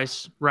it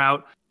twice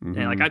route. Mm-hmm.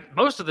 And like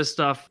most of this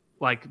stuff,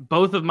 like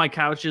both of my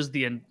couches,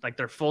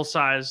 they're full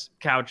size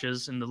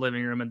couches in the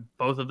living room, and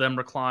both of them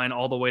recline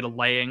all the way to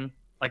laying,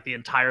 like the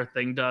entire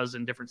thing does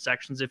in different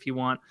sections if you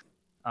want.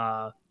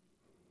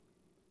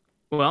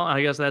 Well,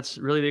 I guess that's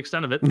really the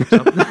extent of it. So,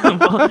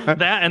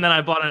 that, and then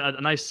I bought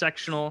a nice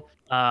sectional.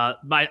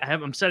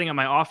 I'm setting up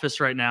my office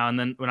right now, and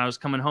then when I was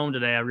coming home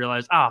today, I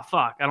realized,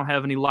 fuck, I don't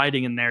have any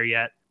lighting in there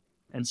yet,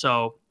 and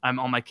so I'm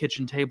on my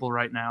kitchen table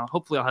right now.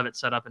 Hopefully, I'll have it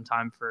set up in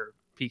time for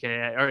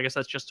PKA, or I guess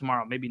that's just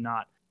tomorrow, maybe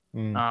not.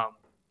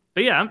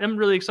 But yeah, I'm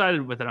really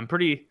excited with it. I'm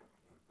pretty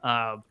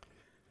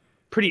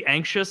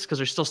anxious because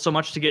there's still so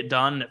much to get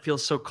done, and it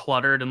feels so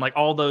cluttered, and like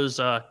all those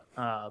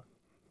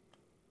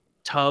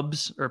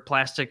tubs or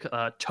plastic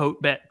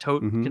tote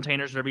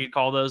containers, whatever you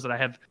call those,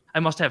 that I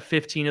must have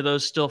 15 of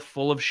those still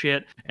full of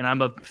shit, and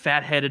I'm a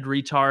fat-headed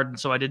retard, and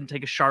so I didn't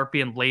take a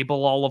Sharpie and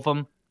label all of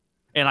them,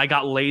 and I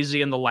got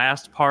lazy in the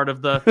last part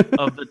of the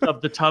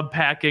of the tub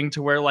packing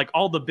to where like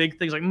all the big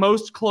things, like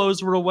most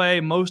clothes were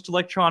away, most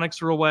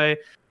electronics were away,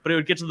 but it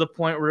would get to the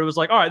point where it was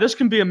like, all right, this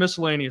can be a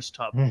miscellaneous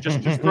tub.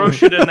 Just throw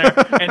shit in there.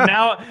 And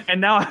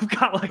now I've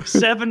got like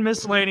 7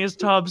 miscellaneous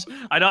tubs.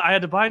 I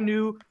had to buy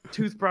new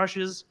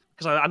toothbrushes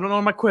because I don't know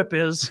what my quip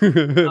is.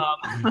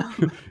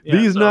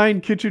 These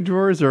 9 kitchen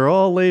drawers are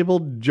all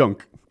labeled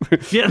junk.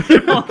 Yeah,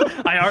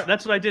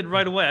 that's what I did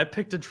right away. I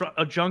picked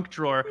a junk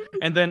drawer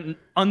and then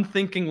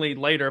unthinkingly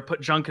later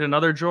put junk in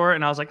another drawer,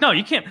 and I was like, no,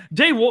 you can't.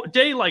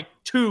 Day like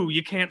 2,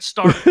 you can't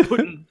start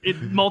putting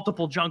in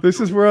multiple junk This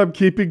drawers. is where I'm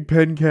keeping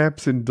pen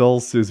caps and dull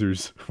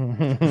scissors.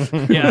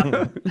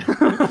 Yeah.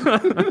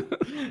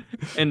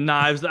 And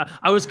knives.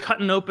 I was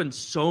cutting open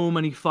so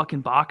many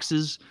fucking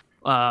boxes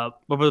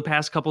over the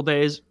past couple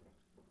days,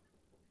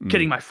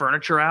 getting my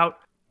furniture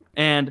out.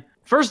 And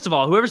first of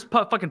all, whoever's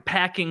fucking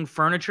packing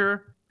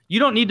furniture, you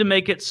don't need to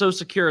make it so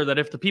secure that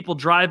if the people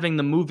driving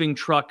the moving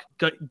truck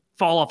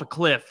fall off a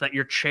cliff, that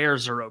your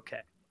chairs are okay.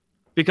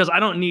 Because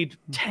I don't need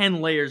 10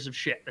 layers of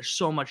shit. There's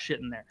so much shit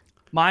in there.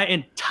 My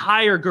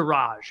entire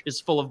garage is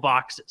full of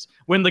boxes.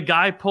 When the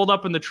guy pulled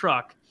up in the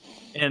truck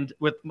and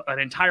with an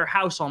entire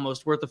house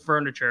almost worth of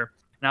furniture,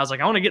 and I was like,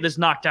 I want to get this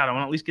knocked out. I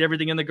want to at least get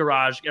everything in the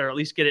garage, or at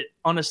least get it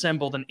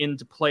unassembled and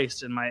into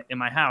place in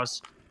my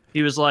house.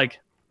 He was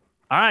like,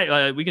 all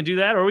right, we can do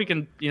that, or we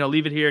can,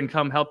 leave it here and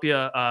come help you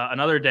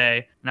another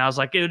day. And I was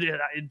like,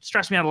 it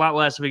stressed me out a lot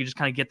less if we could just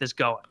kind of get this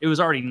going. It was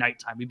already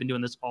nighttime. We've been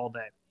doing this all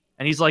day.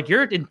 And he's like,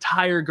 your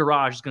entire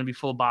garage is going to be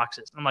full of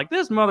boxes. I'm like,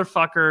 this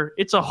motherfucker,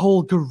 it's a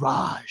whole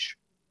garage.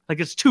 Like,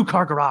 it's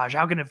 2-car garage.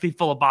 How can it be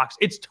full of boxes?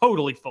 It's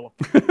totally full of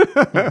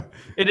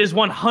It is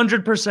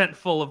 100%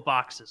 full of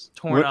boxes,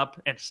 torn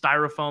up and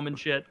styrofoam and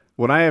shit.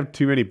 When I have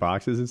too many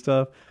boxes and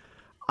stuff,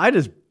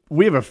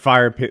 we have a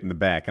fire pit in the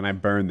back, and I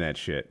burn that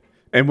shit.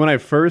 And when I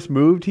first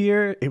moved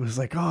here, it was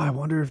like, oh, I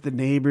wonder if the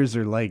neighbors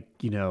are like,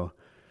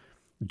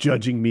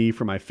 judging me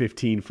for my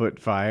 15-foot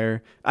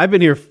fire. I've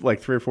been here for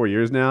like 3 or 4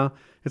 years now.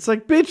 It's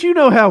like, bitch, you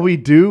know how we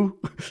do.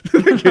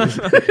 Dude, I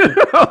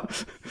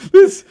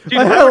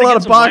had a lot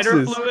of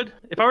boxes.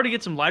 If I were to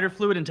get some lighter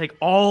fluid and take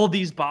all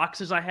these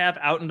boxes I have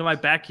out into my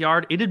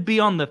backyard, it'd be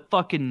on the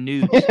fucking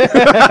news.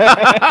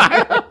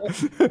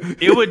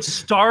 It would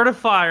start a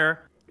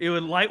fire. It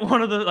would light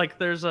one of the, like,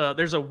 there's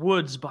a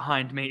woods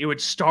behind me. It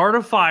would start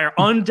a fire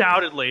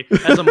undoubtedly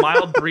as a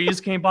mild breeze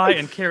came by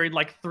and carried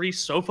like 3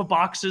 sofa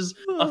boxes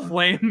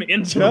aflame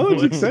into the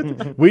woods.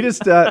 Accepted. We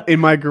just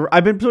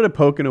I've been sort of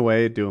poking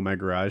away at doing my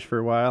garage for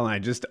a while, and I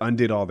just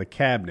undid all the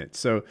cabinets.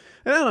 So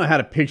I don't know how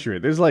to picture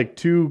it. There's like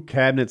 2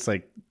 cabinets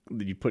like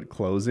that you put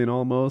clothes in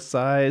almost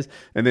size,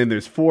 and then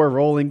there's 4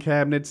 rolling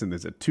cabinets, and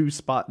there's a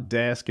 2-spot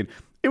desk, and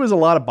it was a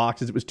lot of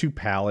boxes. It was 2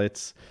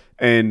 pallets,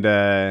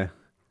 and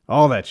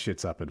all that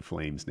shit's up in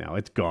flames now.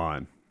 It's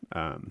gone.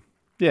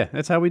 Yeah,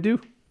 that's how we do.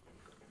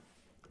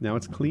 Now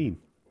it's clean.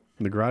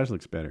 And the garage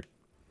looks better.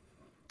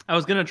 I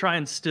was going to try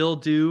and still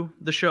do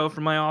the show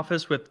from my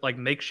office with like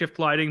makeshift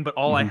lighting, but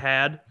all I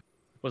had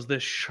was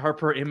this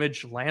Sharper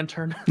Image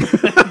lantern. And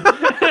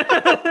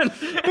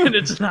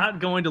it's not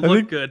going to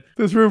look good.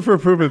 There's room for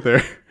improvement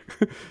there.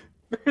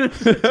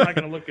 It's not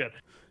going to look good.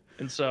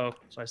 And so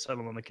I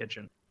settled on the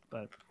kitchen.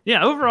 But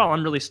yeah, overall,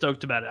 I'm really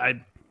stoked about it.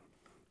 I'm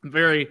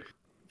very...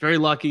 very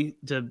lucky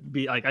to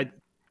be like,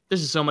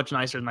 this is so much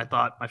nicer than I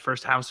thought my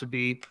first house would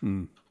be,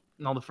 and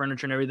all the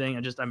furniture and everything.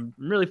 I'm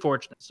really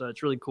fortunate. So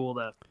it's really cool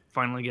to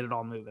finally get it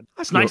all moving.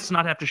 It's nice to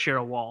not have to share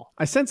a wall.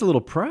 I sense a little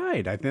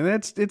pride. I think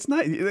it's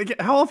nice. Like,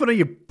 how often are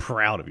you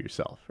proud of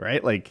yourself,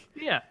 right? Like,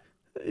 yeah.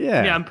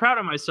 I'm proud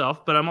of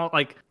myself, but I'm all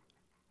like,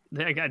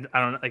 I don't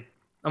know, like,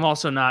 I'm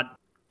also not,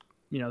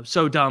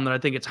 so dumb that I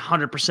think it's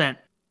 100%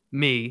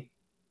 me.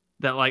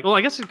 That like, well,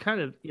 I guess it kind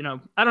of,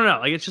 I don't know.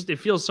 Like, it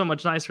feels so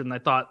much nicer than I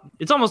thought.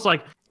 It's almost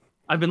like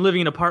I've been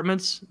living in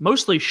apartments,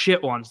 mostly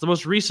shit ones. The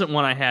most recent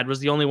one I had was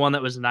the only one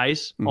that was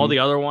nice. All the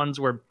other ones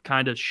were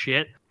kind of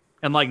shit.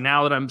 And like,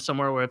 now that I'm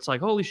somewhere where it's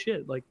like, holy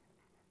shit, like,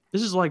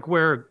 this is like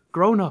where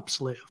grown-ups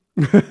live.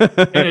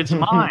 And it's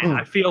mine.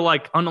 I feel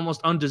like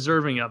almost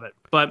undeserving of it.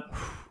 But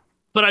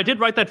I did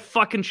write that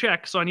fucking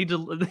check, so I need to,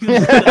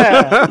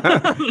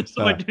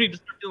 so I do need to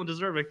start feeling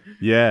deserving.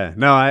 Yeah.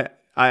 No,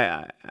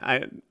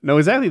 I know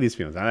exactly these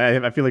feelings.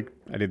 I feel like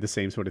I did the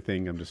same sort of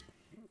thing. I'm just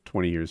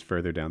 20 years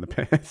further down the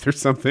path or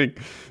something.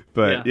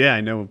 But yeah,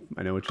 I know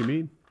what you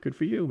mean. Good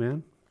for you,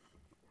 man.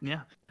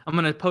 Yeah. I'm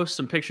going to post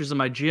some pictures of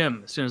my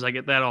gym as soon as I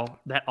get that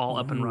all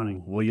up and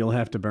running. Well, you'll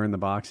have to burn the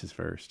boxes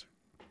first.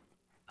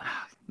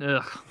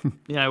 Ugh.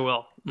 Yeah, I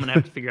will. I'm going to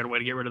have to figure out a way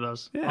to get rid of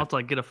those. Yeah. I'll have to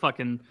like get a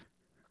fucking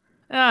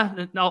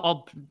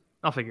I'll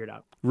figure it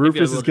out.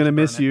 Rufus is going to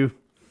miss you.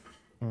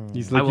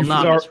 He's like, I will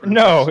not.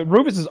 No,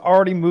 Rufus has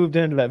already moved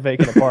into that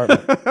vacant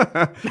apartment.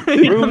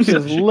 Rufus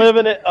is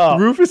living it up.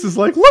 Rufus is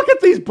like, look at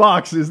these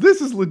boxes.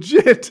 This is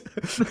legit.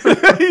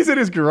 He's in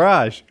his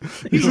garage.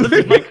 He's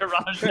living in my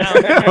garage now.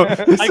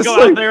 I go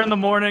out there in the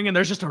morning and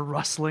there's just a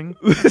rustling.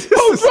 Who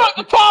brought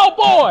the tall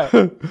boy?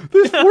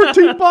 There's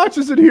 14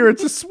 boxes in here.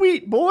 It's a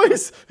suite,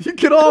 boys. You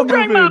can all move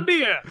in. My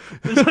beer.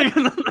 Like,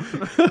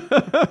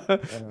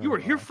 you were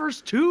here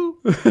first too?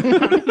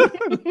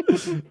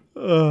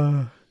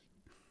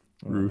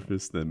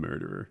 Rufus the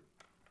murderer.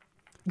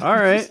 All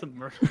right. Just the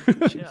murder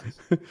wrench, yeah.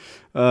 All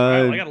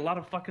right, well, I got a lot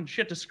of fucking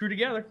shit to screw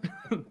together.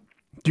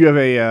 Do you have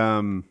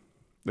a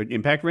like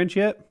impact wrench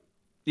yet?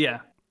 Yeah,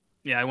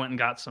 I went and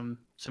got some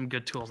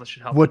good tools that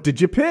should help. What did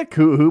you pick?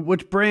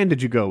 Which brand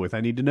did you go with?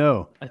 I need to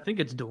know. I think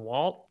it's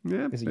DeWalt.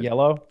 Yeah, Is it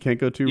yellow? can't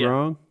go too Yeah.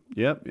 wrong.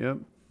 Yep.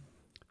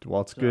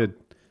 DeWalt's good.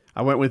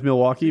 I went with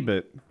Milwaukee,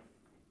 but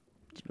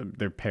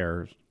they're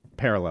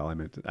parallel. I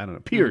don't know.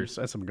 Peers.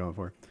 That's what I'm going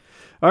for.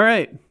 All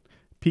right.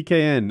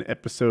 PKN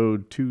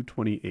episode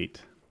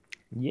 228.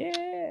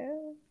 Yeah.